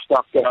slapstick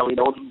stuff going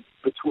on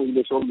between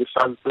us on the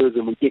sofas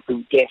and with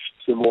different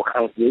guests and what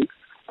have you.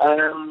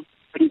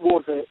 But it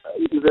was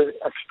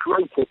a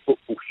straighter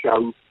football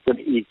show than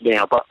it is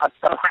now. But I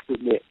have to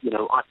admit,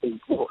 I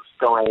think what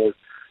Sky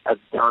have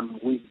done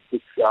with the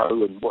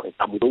show and what they've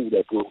done with all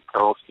their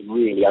broadcasting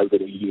really over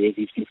the years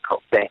is just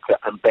got better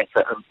and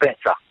better and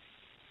better.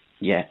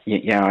 Yeah,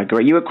 I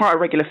agree. You were quite a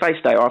regular face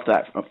though after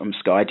that from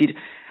Sky.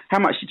 How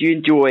much did you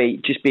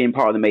enjoy just being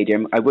part of the media?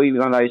 Were you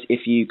one of those,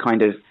 if you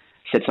kind of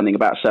said something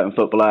about a certain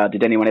footballer,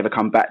 did anyone ever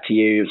come back to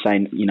you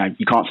saying, you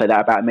can't say that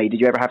about me? Did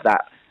you ever have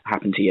that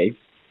happen to you?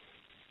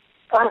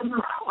 I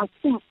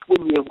think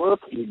when you're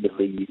working in the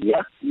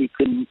media, you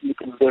can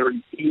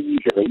very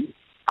easily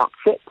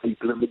upset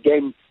people. And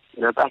again,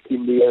 back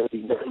in the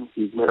early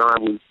 90s when I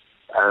was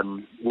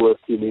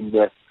working in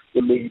the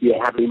media,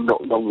 having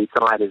not long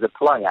retired as a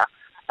player,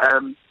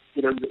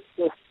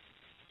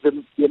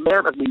 the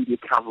amount of media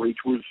coverage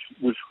was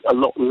a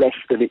lot less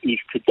than it is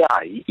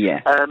today.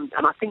 Yeah. And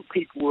I think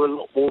people were a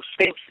lot more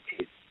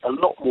sensitive.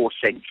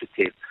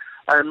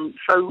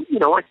 So,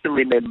 I can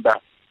remember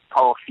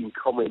passing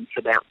comments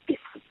about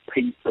different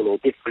people or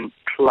different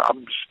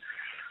clubs.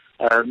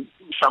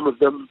 Some of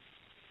them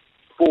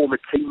former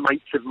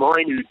teammates of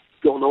mine who'd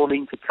gone on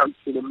into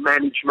coaching and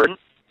management.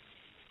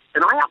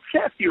 And I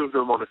upset a few of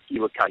them on a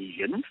few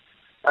occasions.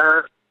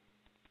 I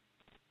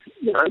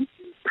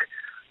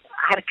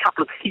had a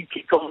couple of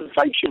heated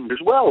conversations as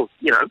well,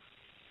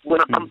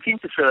 when I bumped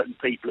into certain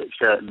people at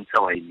certain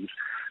times.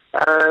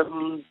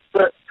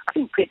 But I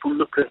think people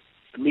look at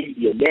the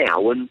media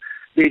now and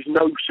there's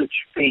no such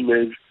thing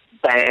as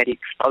bad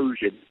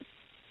exposure.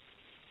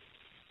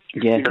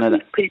 Yeah,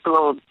 if people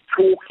aren't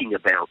talking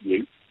about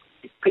you,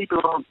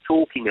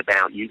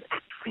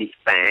 it's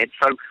bad.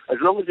 So as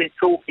long as they're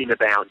talking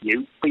about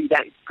you, be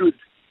that good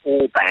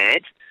or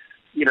bad,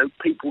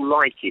 people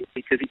like it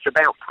because it's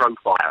about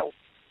profile.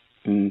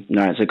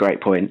 No, it's a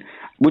great point.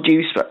 Would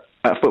you,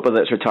 a footballer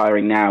that's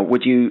retiring now,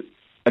 would you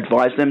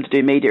advise them to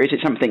do media? Is it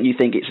something you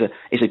think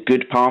it's a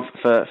good path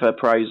for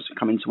pros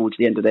coming towards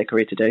the end of their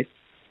career to do?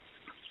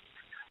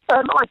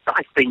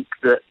 I think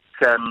that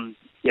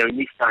in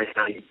this day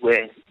and age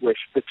where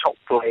the top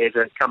players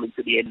are coming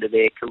to the end of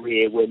their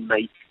career when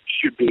they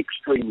should be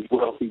extremely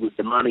wealthy with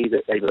the money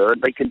that they've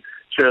earned, they can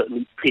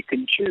certainly pick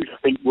and choose. I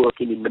think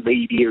working in the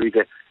media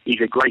is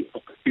a great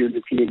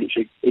opportunity, and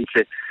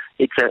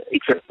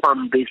it's a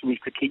fun business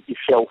to keep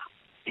yourself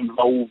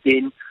involved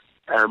in.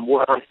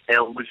 What I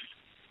found was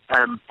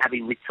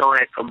having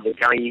retired from the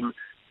game,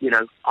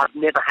 I've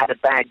never had a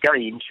bad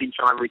game since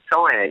I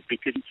retired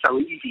because it's so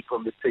easy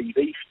from the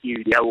TV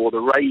studio or the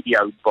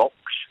radio box.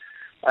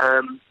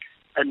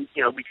 And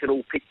we can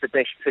all pick the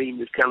best team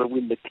that's going to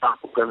win the cup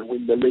or going to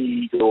win the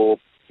league or,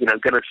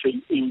 going to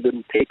see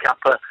England pick up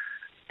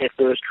their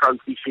first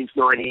trophy since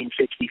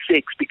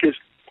 1966 because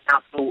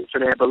our thoughts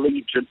and our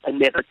beliefs are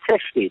never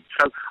tested.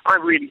 So I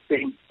really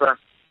think for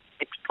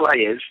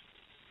ex-players,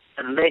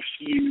 unless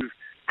you've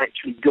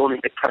actually gone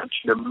into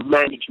coaching and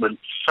management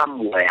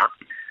somewhere,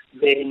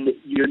 then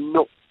you're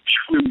not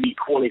truly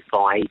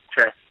qualified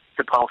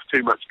to pass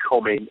too much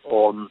comment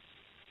on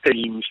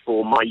teams,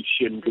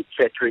 formations,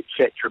 etc.,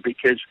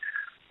 because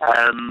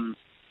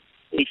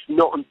it's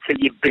not until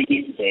you've been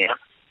in there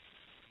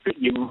that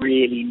you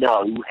really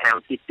know how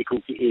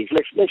difficult it is.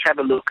 Let's have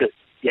a look at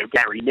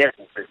Gary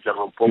Neville, for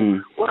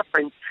example. What a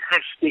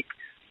fantastic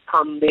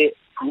pundit,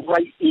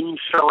 great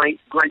insight,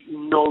 great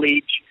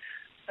knowledge.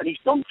 And he's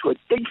gone to a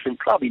decent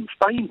club in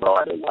Spain,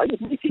 by the way.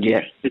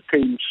 Yeah. The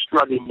team's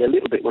struggling a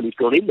little bit when he's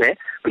gone in there,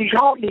 but he's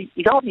hardly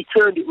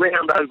turned it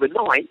round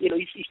overnight.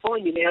 He's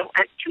finding out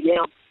actually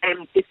how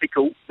damn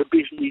difficult the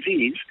business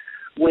is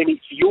when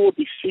it's your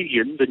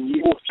decisions and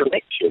your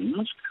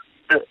selections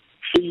that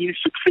see you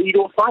succeed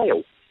or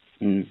fail.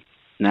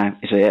 No,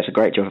 it's a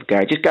great job of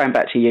Gary. Just going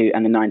back to you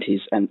and the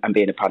 90s and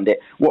being a pundit,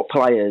 what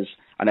players,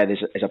 I know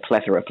there's a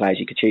plethora of players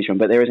you could choose from,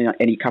 but there isn't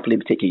any couple in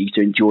particular you used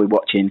to enjoy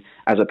watching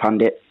as a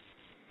pundit?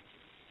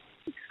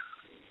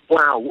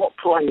 Wow, what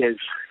players?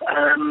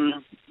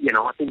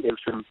 I think there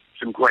were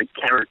some great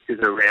characters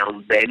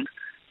around then,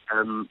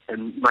 and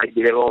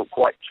maybe there aren't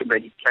quite so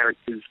many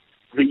characters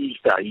these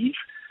days.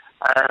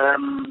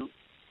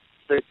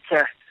 But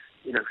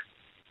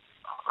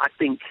I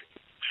think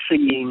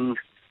seeing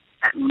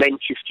that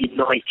Manchester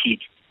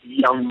United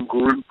young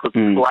group of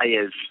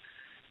players,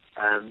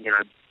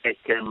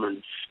 Beckham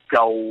and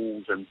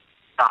Scholes and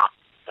Butt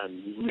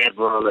and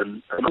Neville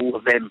and all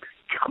of them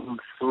come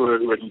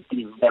through and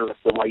develop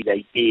the way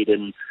they did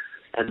and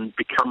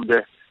become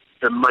the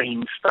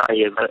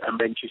mainstay of a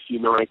Manchester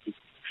United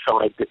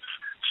side that's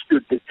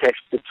stood the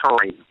test of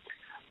time.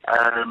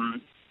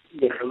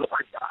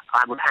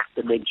 I would have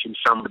to mention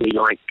somebody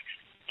like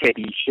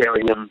Teddy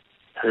Sheringham,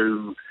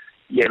 who,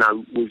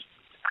 was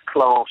a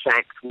class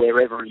act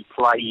wherever he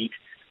played,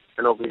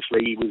 and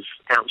obviously he was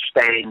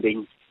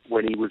outstanding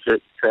when he was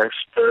at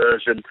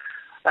Spurs. And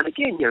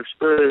again,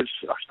 Spurs,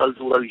 I suppose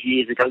all those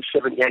years ago,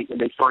 78, when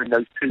they signed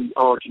those two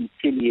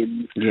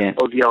Argentinians,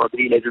 Ozzy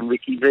Ardiles and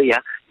Ricky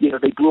Villa,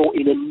 they brought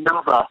in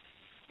another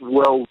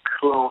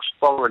world-class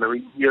foreigner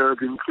in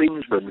Jurgen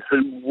Klinsmann,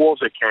 who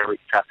was a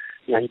character.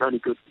 You've only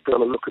got to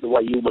look at the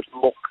way he almost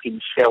mocked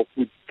himself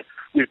with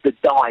the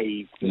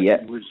dive.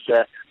 Yeah. He was,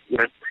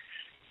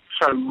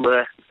 so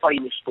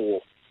famous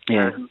for.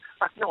 Yeah.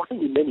 I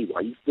think in many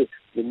ways the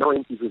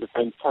 90s was a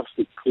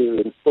fantastic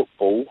period of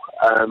football,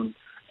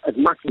 as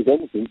much as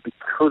anything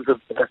because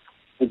of the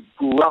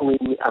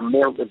growing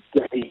amount of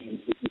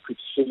games that you could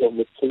see on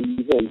the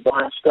TV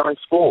via Sky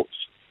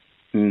Sports.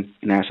 No,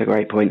 that's a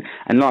great point.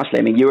 And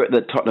lastly, you were at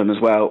the Tottenham as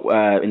well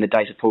in the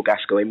days of Paul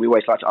Gascoigne. We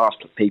always like to ask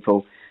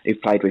people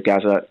who've played with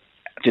Gazza,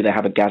 do they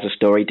have a Gazza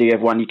story? Do you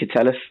have one you could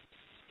tell us?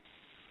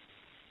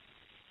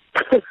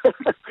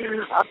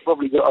 I've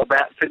probably got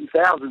about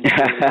 10,000 to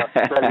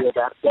tell you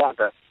about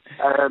Gazza.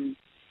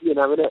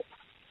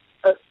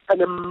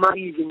 An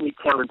amazingly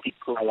talented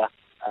player.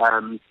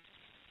 And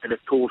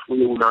of course,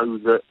 we all know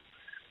that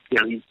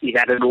he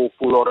had an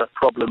awful lot of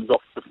problems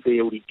off the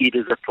field. He did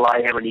as a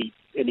player, and he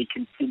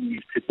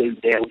continues to do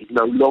now. He's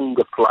no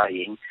longer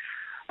playing.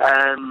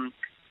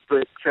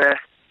 But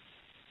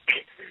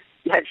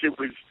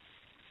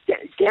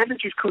Gazza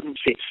just couldn't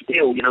sit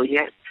still. He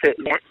had to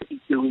be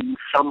doing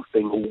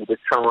something all the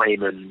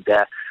time, and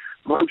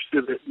most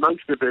of the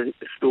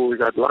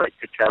stories I'd like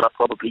to tell, I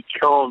probably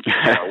can't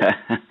tell.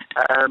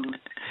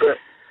 But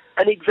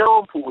an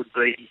example would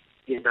be,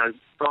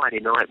 Friday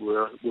night we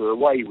were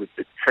away with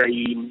the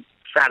team,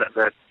 sat at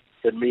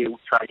the meal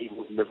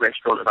table in the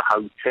restaurant of a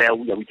hotel.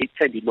 We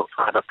tended not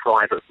to have a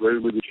private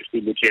room. We were just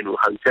in the general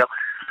hotel.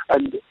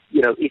 And,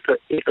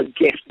 if a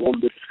guest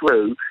wandered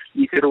through,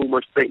 you could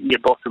almost bet your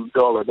bottom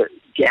dollar that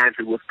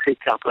Gazza would pick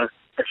up a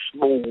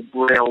small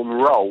brown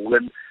roll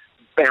and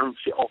bounce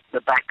it off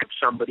the back of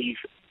somebody's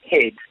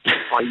head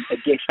by a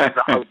guest of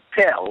the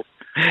hotel.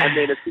 And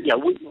then,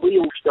 we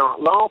all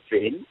start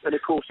laughing, and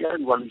of course the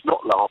only one who's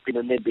not laughing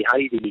and then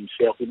behaving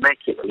himself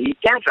immaculately is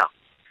Gazza.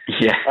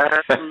 Yeah.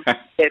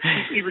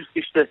 He was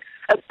just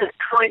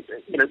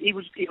he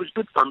was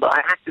good fun, but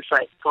I have to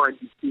say at times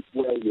he did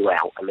wear you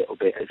out a little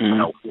bit as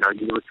well.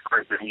 You were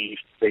times that he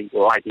used to think,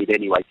 well, I did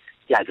anyway.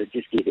 Gazza,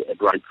 just give it a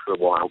break for a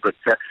while. But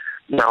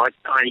I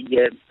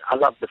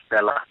love the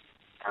fella.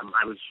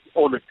 I was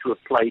honoured to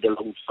have played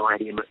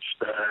alongside him at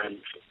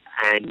Spurs,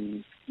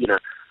 and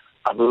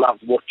I've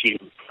loved watching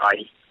him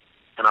play,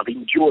 and I've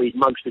enjoyed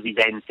most of his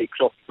antics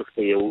off the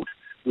field,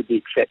 with the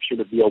exception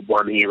of the odd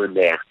one here and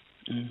there.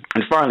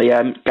 And finally,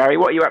 Gary,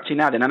 what are you up to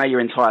now then? I know you're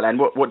in Thailand.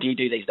 What do you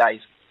do these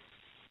days?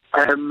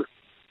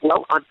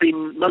 Well,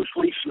 most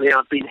recently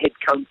I've been head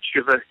coach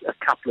of a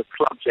couple of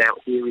clubs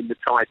out here in the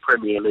Thai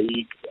Premier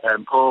League.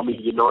 Army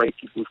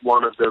United was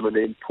one of them, and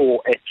then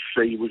Port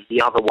FC was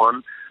the other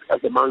one.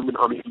 At the moment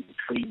I'm in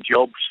between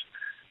jobs.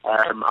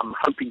 I'm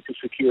hoping to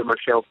secure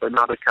myself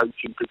another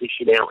coaching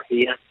position out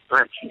here.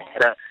 I actually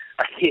had a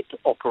hip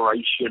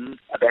operation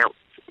about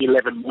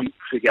 11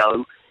 weeks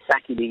ago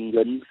back in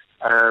England,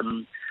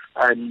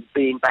 and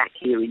being back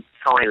here in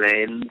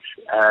Thailand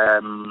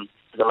for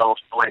the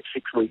last 5-6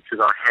 weeks as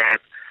I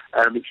have,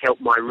 it's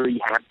helped my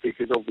rehab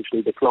because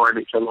obviously the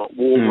climate's a lot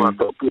warmer. I've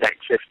got good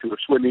access to a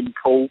swimming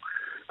pool,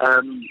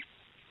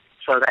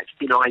 so that's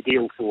been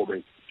ideal for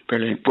me.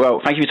 Brilliant.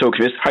 Well, thank you for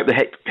talking to us. Hope the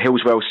hip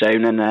heals well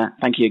soon, and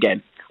thank you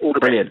again. All the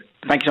brilliant.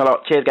 Best. Thank you a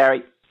lot. Cheers,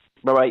 Gary.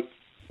 Bye-bye.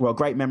 Well,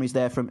 great memories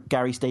there from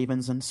Gary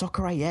Stevens and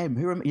Soccer AM.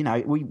 We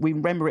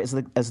remember it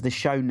as the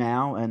show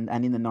now, and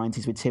in the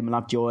 90s with Tim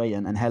Lovejoy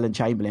and Helen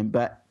Chamberlain.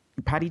 But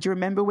Paddy, do you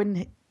remember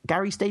when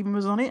Gary Stevens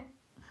was on it?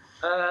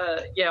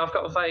 Yeah, I've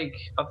got a vague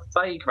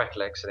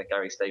recollection of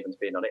Gary Stevens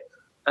being on it.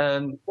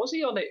 Was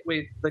he on it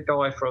with the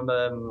guy from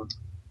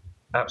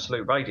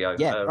Absolute Radio?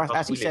 Yeah,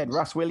 as he said,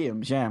 Russ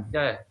Williams. Yeah.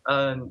 Yeah,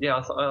 I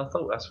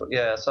thought that's what.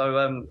 Yeah,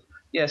 so.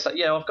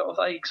 I've got a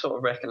vague sort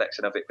of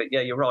recollection of it, but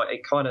yeah, you're right.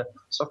 It kind of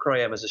Soccer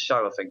AM as a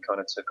show, I think, kind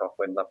of took off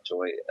when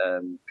Lovejoy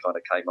kind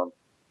of came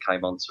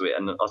onto it,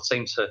 and I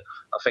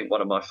think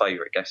one of my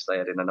favourite guests they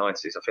had in the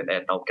 90s. I think they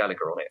had Noel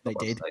Gallagher on it. They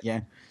did,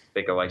 yeah.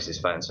 big Oasis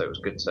fan, so it was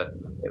good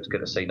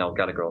to see Noel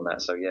Gallagher on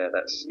that. So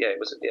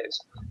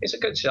it's a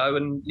good show,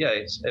 and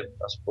I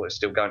suppose it's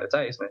still going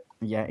today, isn't it?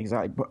 Yeah,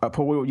 exactly.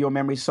 Paul, your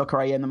memories,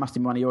 Soccer AM, that must have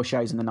been one of your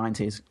shows in the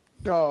 90s.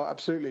 Oh,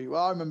 absolutely.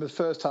 Well, I remember the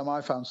first time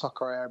I found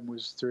Soccer AM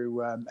was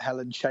through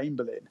Helen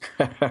Chamberlain.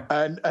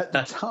 And at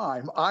the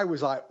time, I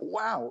was like,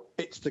 wow,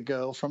 it's the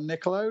girl from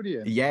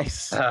Nickelodeon.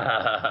 Yes.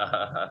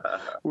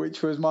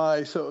 Which was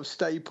my sort of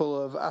staple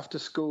of after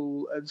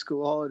school and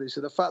school holidays.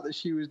 So the fact that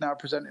she was now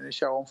presenting a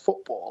show on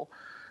football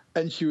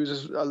and she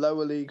was a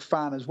lower league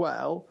fan as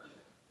well,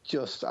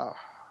 just...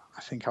 I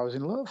think I was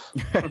in love.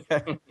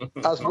 I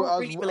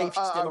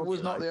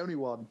was not the only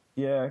one.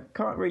 Yeah,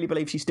 can't really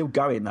believe she's still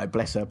going, though.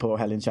 Bless her, poor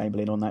Helen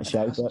Chamberlain on that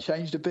show. It's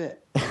changed a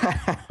bit.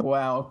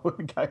 Well, we'll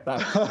go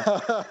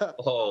that.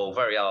 Oh,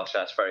 very harsh.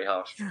 That's very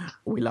harsh.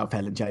 We love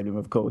Helen Chamberlain,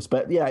 of course.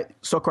 But, yeah,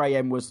 Soccer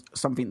AM was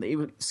something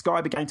that Sky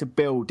began to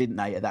build, didn't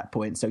they, at that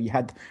point? So you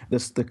had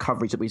the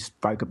coverage that we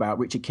spoke about.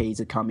 Richard Keys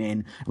had come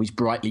in with his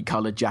brightly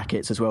coloured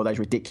jackets as well, those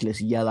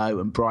ridiculous yellow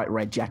and bright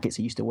red jackets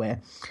he used to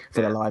wear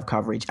for the live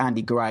coverage.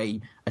 Andy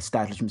Gray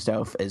established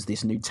himself as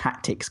this new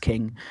tactics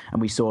king,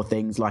 and we saw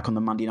things like on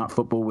the Monday Night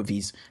Football with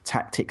his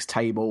tactics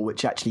table,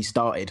 which actually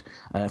started,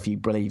 if you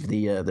believe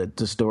the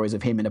stories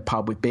of him in a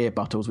pub with beer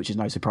bottles, which is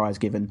no surprise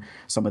given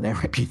some of their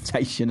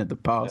reputation in the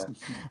past.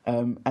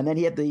 Yeah. And then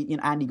he had the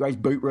Andy Gray's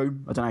Boot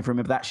Room. I don't know if you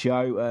remember that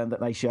show that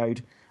they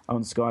showed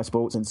on Sky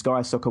Sports, and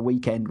Sky Soccer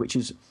Weekend, which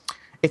is,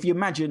 if you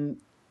imagine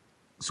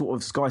sort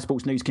of Sky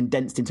Sports News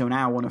condensed into an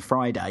hour on a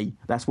Friday,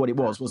 that's what it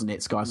was, wasn't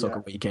it? Sky Soccer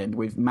Weekend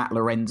with Matt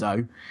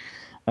Lorenzo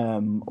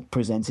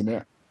presenting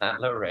it. Matt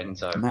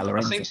Lorenzo.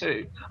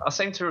 I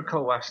seem to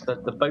recall, Ash,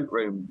 that the Boot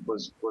Room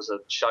was a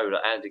show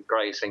that Andy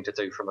Gray seemed to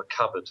do from a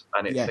cupboard,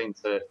 and it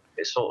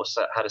sort of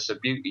had a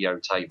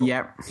Subbuteo table.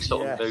 Yeah. He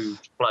sort of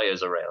moved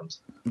players around.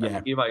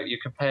 Yeah. You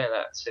compare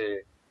that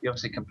to. You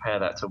obviously compare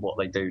that to what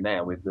they do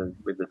now with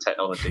the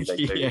technology they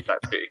do. It's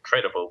absolutely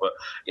incredible, but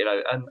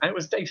and it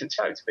was a decent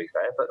show, to be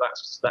fair. But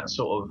that's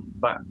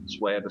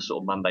where the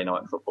sort of Monday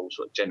Night Football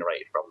sort of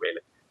generated from,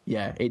 really.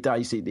 Yeah, it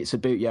does. It's a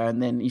boot,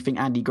 and then you think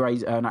Andy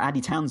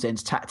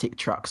Townsend's Tactic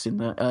Trucks in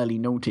the early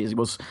noughties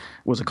was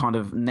a kind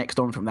of next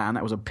on from that, and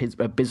that was a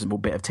abysmal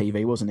bit of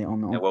TV, wasn't it?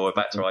 Well, we're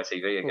back to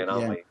ITV again,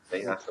 aren't we?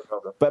 That's the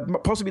problem.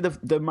 But possibly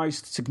the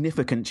most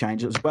significant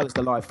change, as well as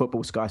the live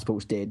football Sky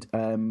Sports did,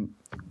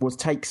 was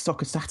take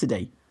Soccer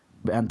Saturday,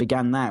 and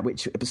began that,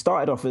 which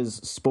started off as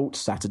Sports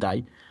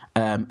Saturday.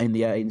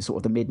 In sort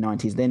of the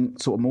mid-90s, then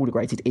sort of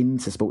migrated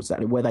into Sports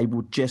Saturday, where they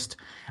would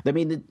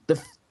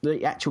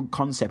the actual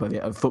concept of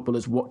it, of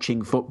footballers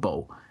watching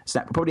football, so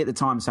that probably at the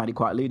time sounded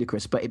quite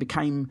ludicrous, but it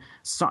became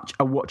such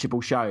a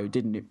watchable show,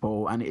 didn't it,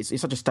 Paul? And it's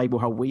such a stable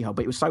hold we hold,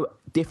 but it was so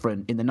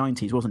different in the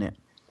 90s, wasn't it?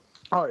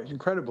 Oh, it's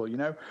incredible,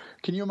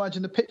 Can you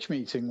imagine the pitch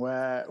meeting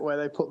where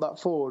they put that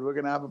forward? We're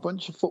going to have a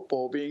bunch of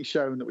football being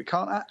shown that we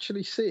can't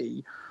actually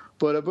see,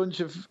 but a bunch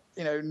of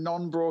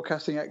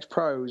non-broadcasting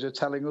ex-pros are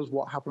telling us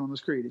what happened on the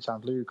screen. It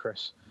sounds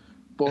ludicrous,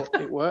 but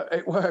it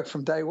worked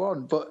from day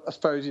one. But I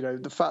suppose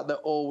the fact that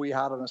all we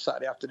had on a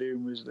Saturday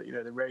afternoon was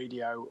the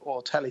radio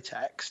or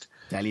teletext.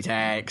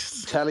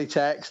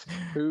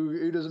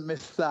 Who doesn't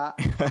miss that?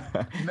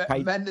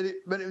 meant that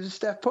it was a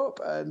step up,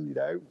 and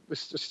we're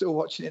still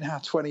watching it now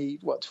 20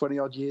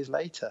 odd years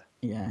later.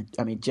 Yeah,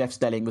 I mean, Jeff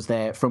Stelling was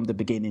there from the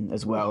beginning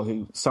as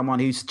well, someone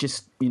who's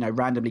just,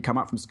 randomly come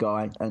up from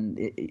Sky, and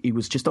he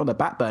was just on the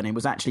back burner. He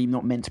was actually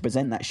not meant to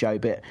present that show,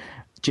 but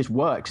just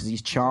worked because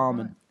his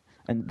charm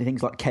and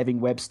things like Kevin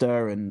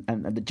Webster and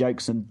the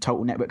jokes and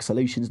Total Network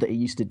Solutions that he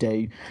used to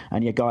do.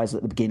 And you had guys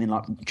at the beginning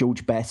like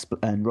George Best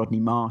and Rodney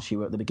Marsh, who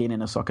were at the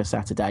beginning of Soccer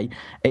Saturday.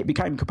 It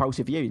became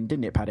compulsive viewing,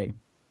 didn't it, Paddy?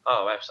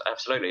 Oh,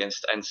 absolutely, and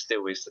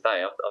still is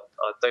today.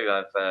 I do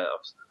have...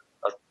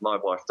 my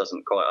wife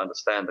doesn't quite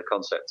understand the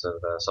concept of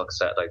Soccer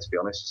Saturday, to be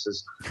honest. She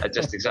says,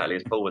 just exactly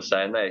as Paul was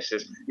saying there. She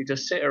says, you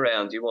just sit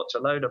around, you watch a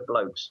load of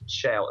blokes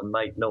shout and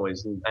make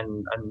noise,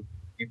 and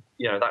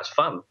that's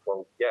fun.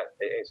 Well, yeah,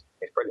 it is.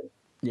 It's brilliant.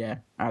 Yeah,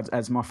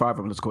 as my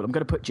father-in-law's called, I'm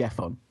going to put Jeff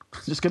on.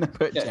 I'm just going to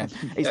put Jeff.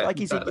 It's like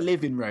he's in the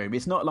living room.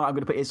 It's not like I'm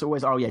going to put. It's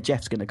always,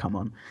 Jeff's going to come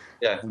on.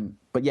 Yeah.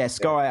 But yeah,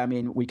 Sky. I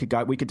mean, we could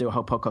do a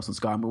whole podcast on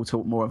Sky, and we'll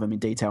talk more of them in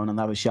detail on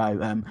another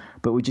show.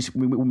 But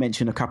we'll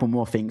mention a couple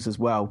more things as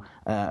well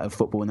of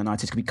football in the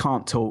 90s, because we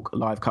can't talk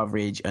live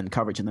coverage and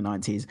coverage in the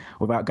 90s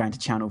without going to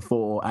Channel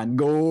 4 and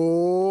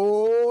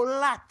Golazzo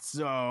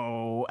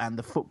and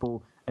the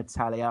Football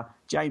Italia.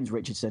 James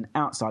Richardson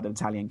outside of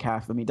Italian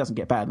CAF. I mean, it doesn't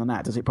get better than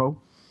that, does it,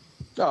 Paul?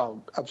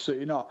 Oh,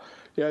 absolutely not.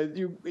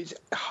 It's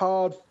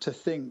hard to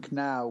think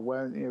now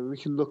when we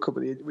can look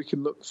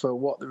for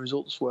what the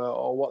results were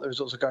or what the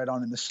results are going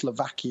on in the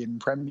Slovakian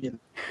Premier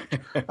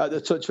at the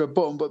touch of a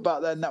button. But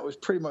back then, that was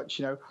pretty much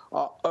our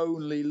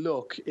only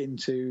look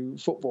into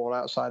football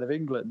outside of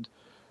England,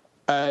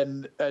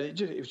 and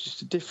it was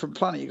just a different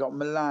planet. You got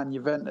Milan,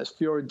 Juventus,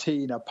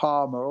 Fiorentina,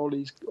 Parma, all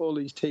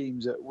these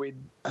teams that we'd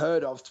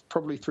heard of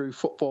probably through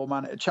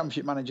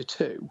Championship Manager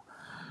 2.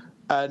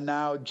 And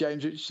now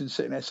James Richardson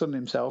sitting there sunning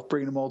himself,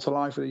 bringing them all to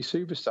life with these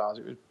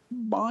superstars.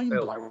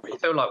 mind-blowing. I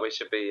feel like we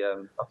should be.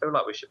 I feel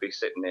like we should be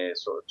sitting here,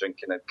 sort of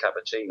drinking a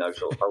cappuccino,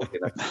 sort of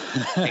holding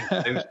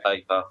a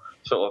newspaper,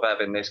 sort of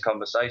having this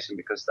conversation,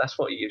 because that's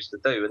what you used to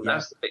do, and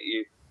that's the bit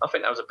I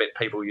think that was a bit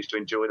people used to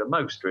enjoy the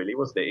most, really,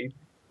 wasn't it?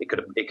 He could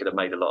have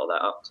made a lot of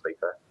that up, to be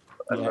fair,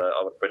 and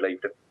I would have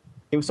believed him.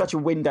 It was such a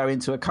window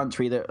into a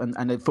country that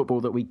and a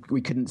football that we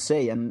couldn't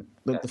see. And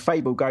the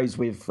fable goes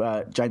with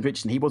James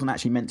Richardson. He wasn't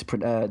actually meant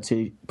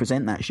to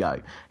present that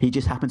show. He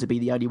just happened to be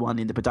the only one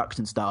in the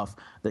production staff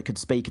that could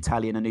speak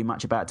Italian and knew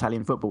much about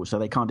Italian football. So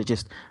they kind of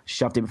just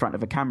shoved him in front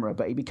of a camera.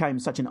 But he became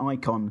such an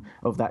icon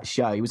of that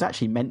show. He was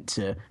actually meant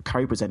to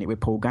co-present it with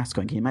Paul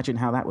Gascoigne. Can you imagine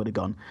how that would have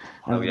gone?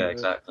 Yeah,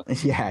 exactly.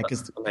 Yeah,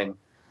 because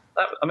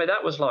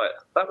that was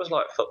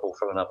like football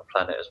from another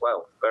planet as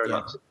well. Very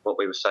much what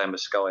we were saying with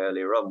Sky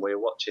earlier on. We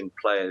were watching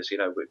players. We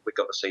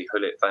got to see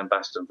Gullit, Van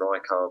Basten,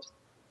 Rijkaard.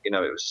 It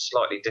was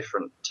slightly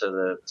different to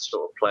the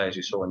sort of players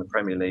you saw in the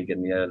Premier League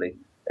in the early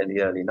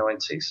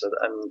 90s. So,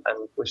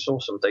 and we saw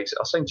some decent.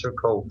 I seem to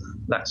recall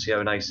Lazio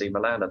and AC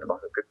Milan had I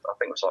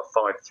think it was like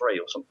 5-3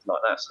 or something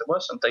like that. So there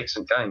were some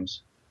decent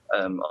games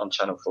on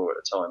Channel 4 at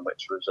the time,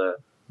 which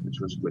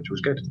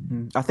was good.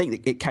 I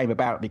think it came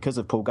about because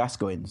of Paul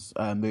Gascoigne's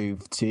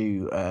move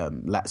to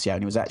Lazio,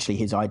 and it was actually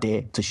his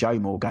idea to show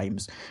more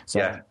games.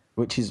 So,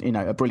 which is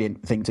a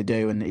brilliant thing to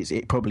do, and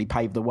it probably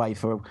paved the way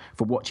for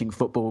watching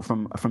football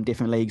from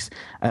different leagues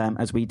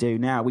as we do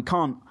now. We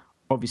can't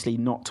obviously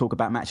not talk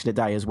about Match of the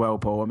Day as well,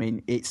 Paul. I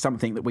mean, it's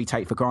something that we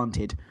take for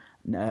granted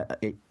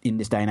in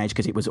this day and age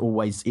because it's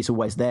always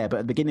there. But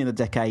at the beginning of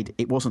the decade,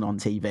 it wasn't on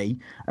TV.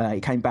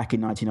 It came back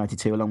in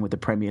 1992 along with the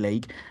Premier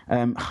League.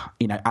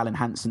 Alan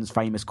Hansen's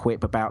famous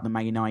quip about the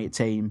Man United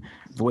team,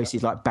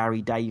 voices like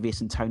Barry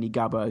Davis and Tony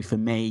Gubbo, for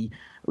me,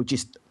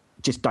 just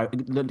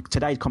don't.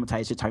 Today's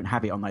commentators just don't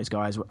have it on those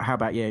guys. How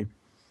about you?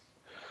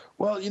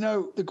 Well,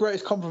 the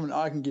greatest compliment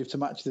I can give to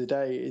Match of the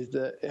Day is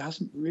that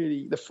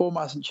the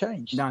format hasn't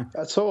changed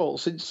at all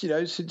since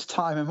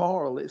time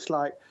immemorial. It's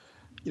like,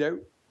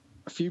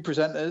 a few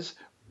presenters,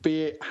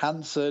 be it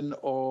Hansen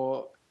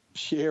or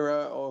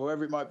Shearer or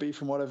whoever it might be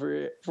from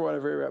whatever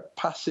era,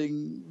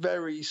 passing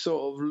very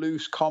sort of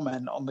loose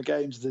comment on the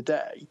games of the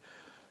day.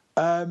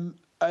 And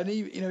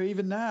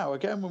even now,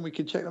 again, when we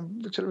can check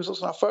the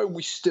results on our phone,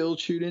 we still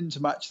tune in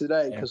to Match of the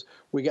Day because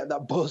we get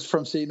that buzz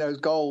from seeing those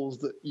goals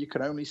that you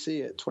can only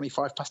see at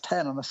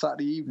 10:25 on a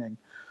Saturday evening.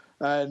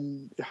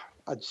 And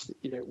I just,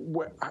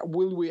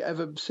 will we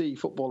ever see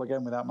football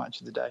again without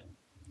Match of the Day?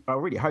 I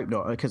really hope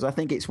not, because I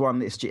think it's one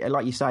that's,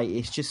 like you say,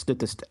 it's just stood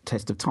the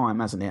test of time,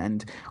 hasn't it?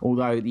 And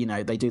although,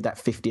 they do that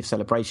 50th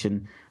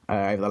celebration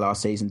over the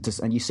last season,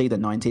 and you see the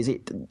 90s,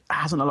 it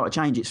hasn't a lot of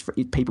change. It's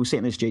people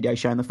sitting in the studio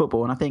showing the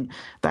football, and I think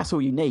that's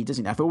all you need,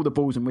 doesn't it? For all the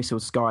balls and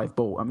whistles Sky have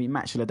bought, I mean,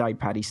 Match of the Day,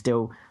 Paddy,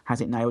 still has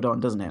it nailed on,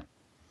 doesn't it?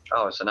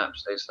 Oh, it's an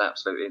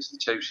absolute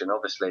institution.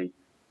 Obviously,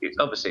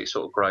 it's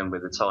sort of grown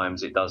with the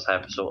times. It does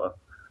have sort of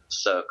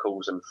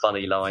circles and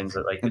funny lines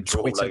that they can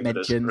draw all over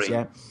the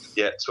screen.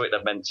 Twitter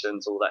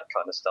mentions, all that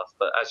kind of stuff.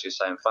 But as you're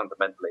saying,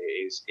 fundamentally,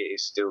 it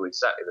is still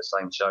exactly the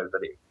same show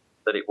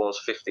that it was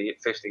 50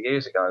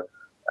 years ago.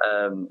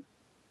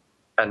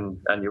 And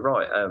you're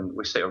right.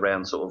 We sit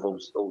around sort of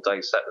all day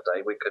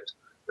Saturday. We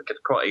could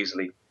quite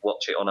easily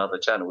watch it on other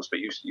channels, but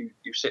you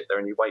sit there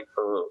and you wait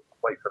for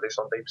this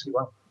on BBC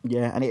One.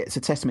 Yeah, and it's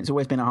a testament. It's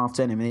always been at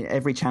 10:30. I mean,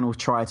 every channel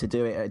tried to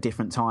do it at a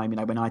different time.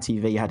 When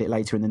ITV had it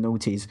later in the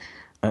noughties,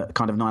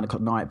 kind of 9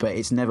 o'clock night, but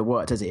it's never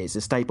worked, has it? It's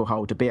a staple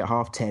hold to be at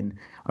 10:30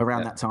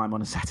 around that time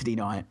on a Saturday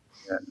night.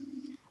 Yeah.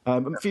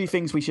 A few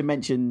things we should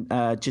mention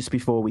just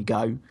before we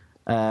go.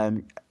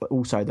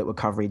 Also that were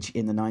coverage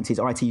in the 90s.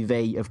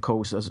 ITV, of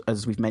course,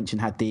 as we've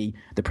mentioned, had the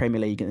Premier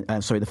League,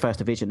 the First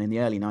Division in the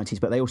early 90s,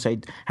 but they also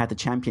had the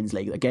Champions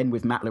League, again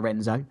with Matt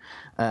Lorenzo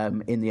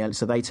in the early,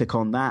 so they took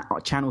on that.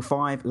 Channel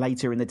 5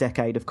 later in the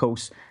decade, of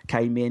course,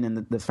 came in,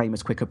 and the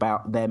famous quick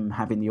about them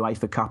having the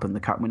UEFA Cup and the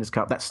Cup Winners'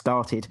 Cup, that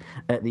started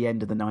at the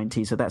end of the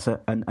 90s, so that's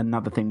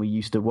another thing we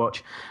used to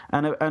watch.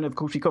 And of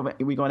course, we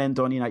got to end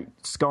on,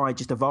 Sky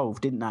just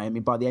evolved, didn't they? I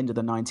mean, by the end of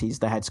the 90s,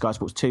 they had Sky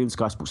Sports 2 and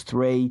Sky Sports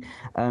 3.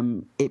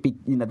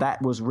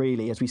 That was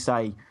really, as we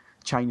say,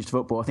 changed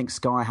football. I think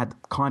Sky had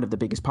kind of the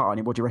biggest part in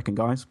it. What do you reckon,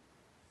 guys?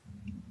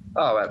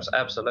 Oh,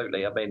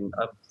 absolutely. I mean,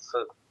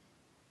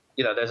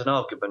 there's an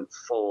argument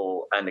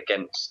for and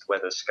against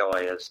whether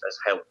Sky has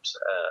helped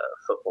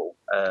football,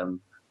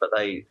 but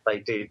they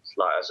did,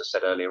 like as I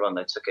said earlier on,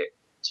 they took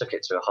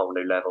it to a whole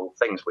new level.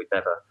 Things we'd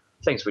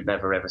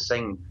never ever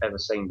seen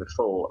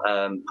before.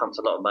 Pumped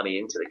a lot of money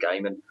into the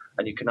game, and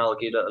you can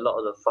argue that a lot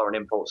of the foreign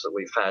imports that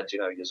we've had,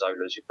 your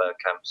Zolas, your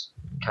Bergkamps,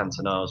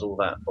 Cantonars,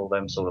 all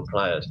them sort of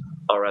players,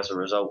 are as a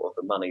result of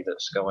the money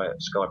that Sky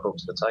brought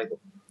to the table.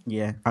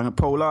 Yeah, and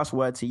Paul, last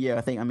word to you.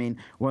 I think,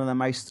 one of the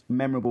most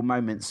memorable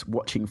moments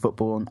watching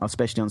football,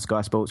 especially on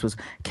Sky Sports, was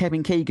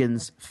Kevin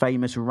Keegan's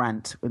famous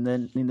rant in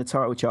the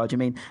title charge. I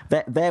mean,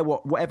 they're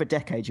whatever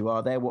decade you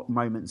are, they're what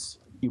moments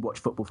you watch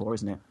football for,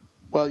 isn't it?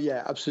 Well,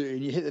 yeah, absolutely.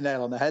 And you hit the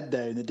nail on the head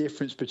there. And the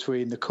difference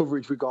between the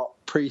coverage we got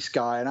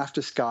pre-Sky and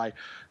after Sky,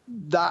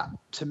 that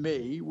to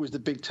me was the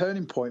big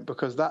turning point,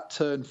 because that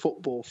turned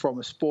football from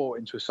a sport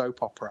into a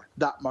soap opera,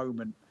 that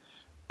moment.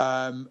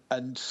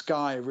 And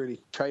Sky have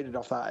really traded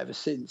off that ever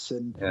since.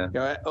 And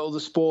all the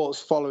sports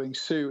following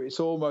suit, it's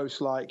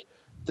almost like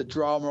the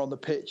drama on the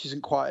pitch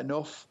isn't quite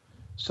enough.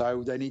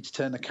 So they need to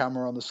turn the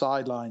camera on the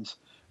sidelines.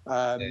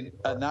 And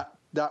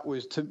that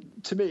was to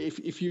me,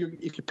 if you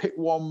pick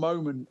one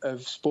moment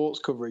of sports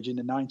coverage in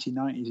the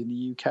 1990s in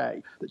the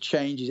UK that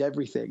changes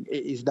everything,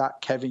 it is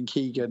that Kevin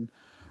Keegan.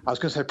 I was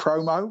going to say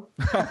promo.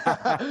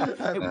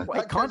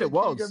 It kind of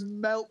was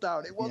Keegan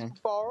meltdown. It wasn't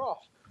far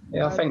off.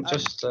 Yeah, I think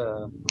just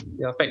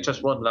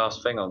one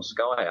last thing on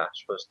Sky,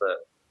 Ash, was that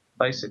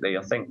basically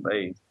I think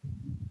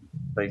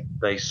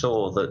they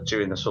saw that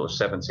during the sort of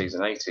 70s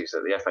and 80s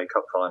that the FA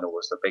Cup final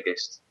was the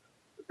biggest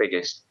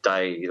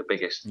day, the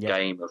biggest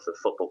game of the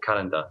football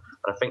calendar,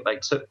 and I think they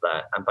took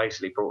that and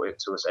basically brought it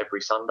to us every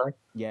Sunday.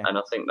 Yeah, and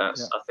I think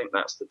that's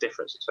the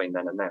difference between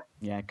then and now.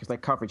 Yeah, because their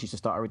coverage used to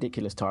start a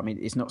ridiculous time. I mean,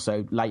 it's not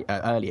so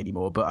early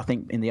anymore, but I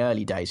think in the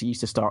early days it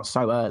used to start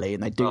so early,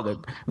 and they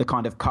do the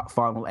kind of cup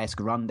final-esque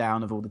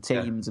rundown of all the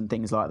teams and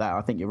things like that.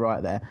 I think you're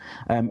right there.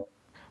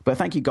 But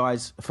thank you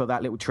guys for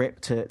that little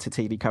trip to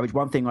TV coverage.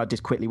 One thing I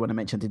just quickly want to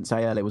mention, I didn't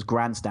say earlier, was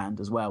Grandstand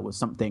as well, was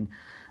something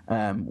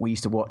we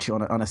used to watch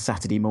on a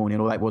Saturday morning.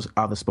 All that was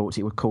other sports.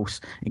 It, of course,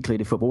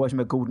 included football. I always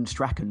remember Gordon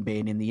Strachan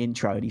being in the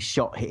intro and his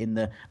shot hitting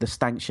the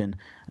stanchion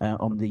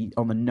on the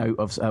note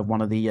of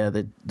one of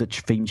the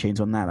theme tunes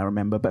on that, I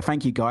remember. But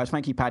thank you, guys.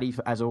 Thank you, Paddy,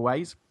 as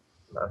always.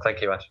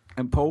 Thank you, Ash.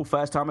 And Paul,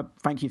 first time,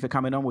 thank you for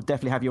coming on. We'll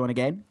definitely have you on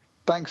again.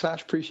 Thanks,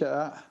 Ash. Appreciate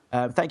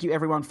that. Thank you,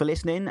 everyone, for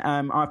listening.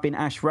 I've been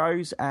Ash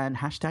Rose, and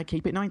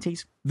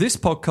 #KeepIt90s. This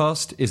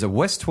podcast is a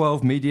West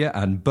 12 Media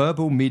and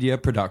Burble Media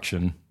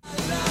production.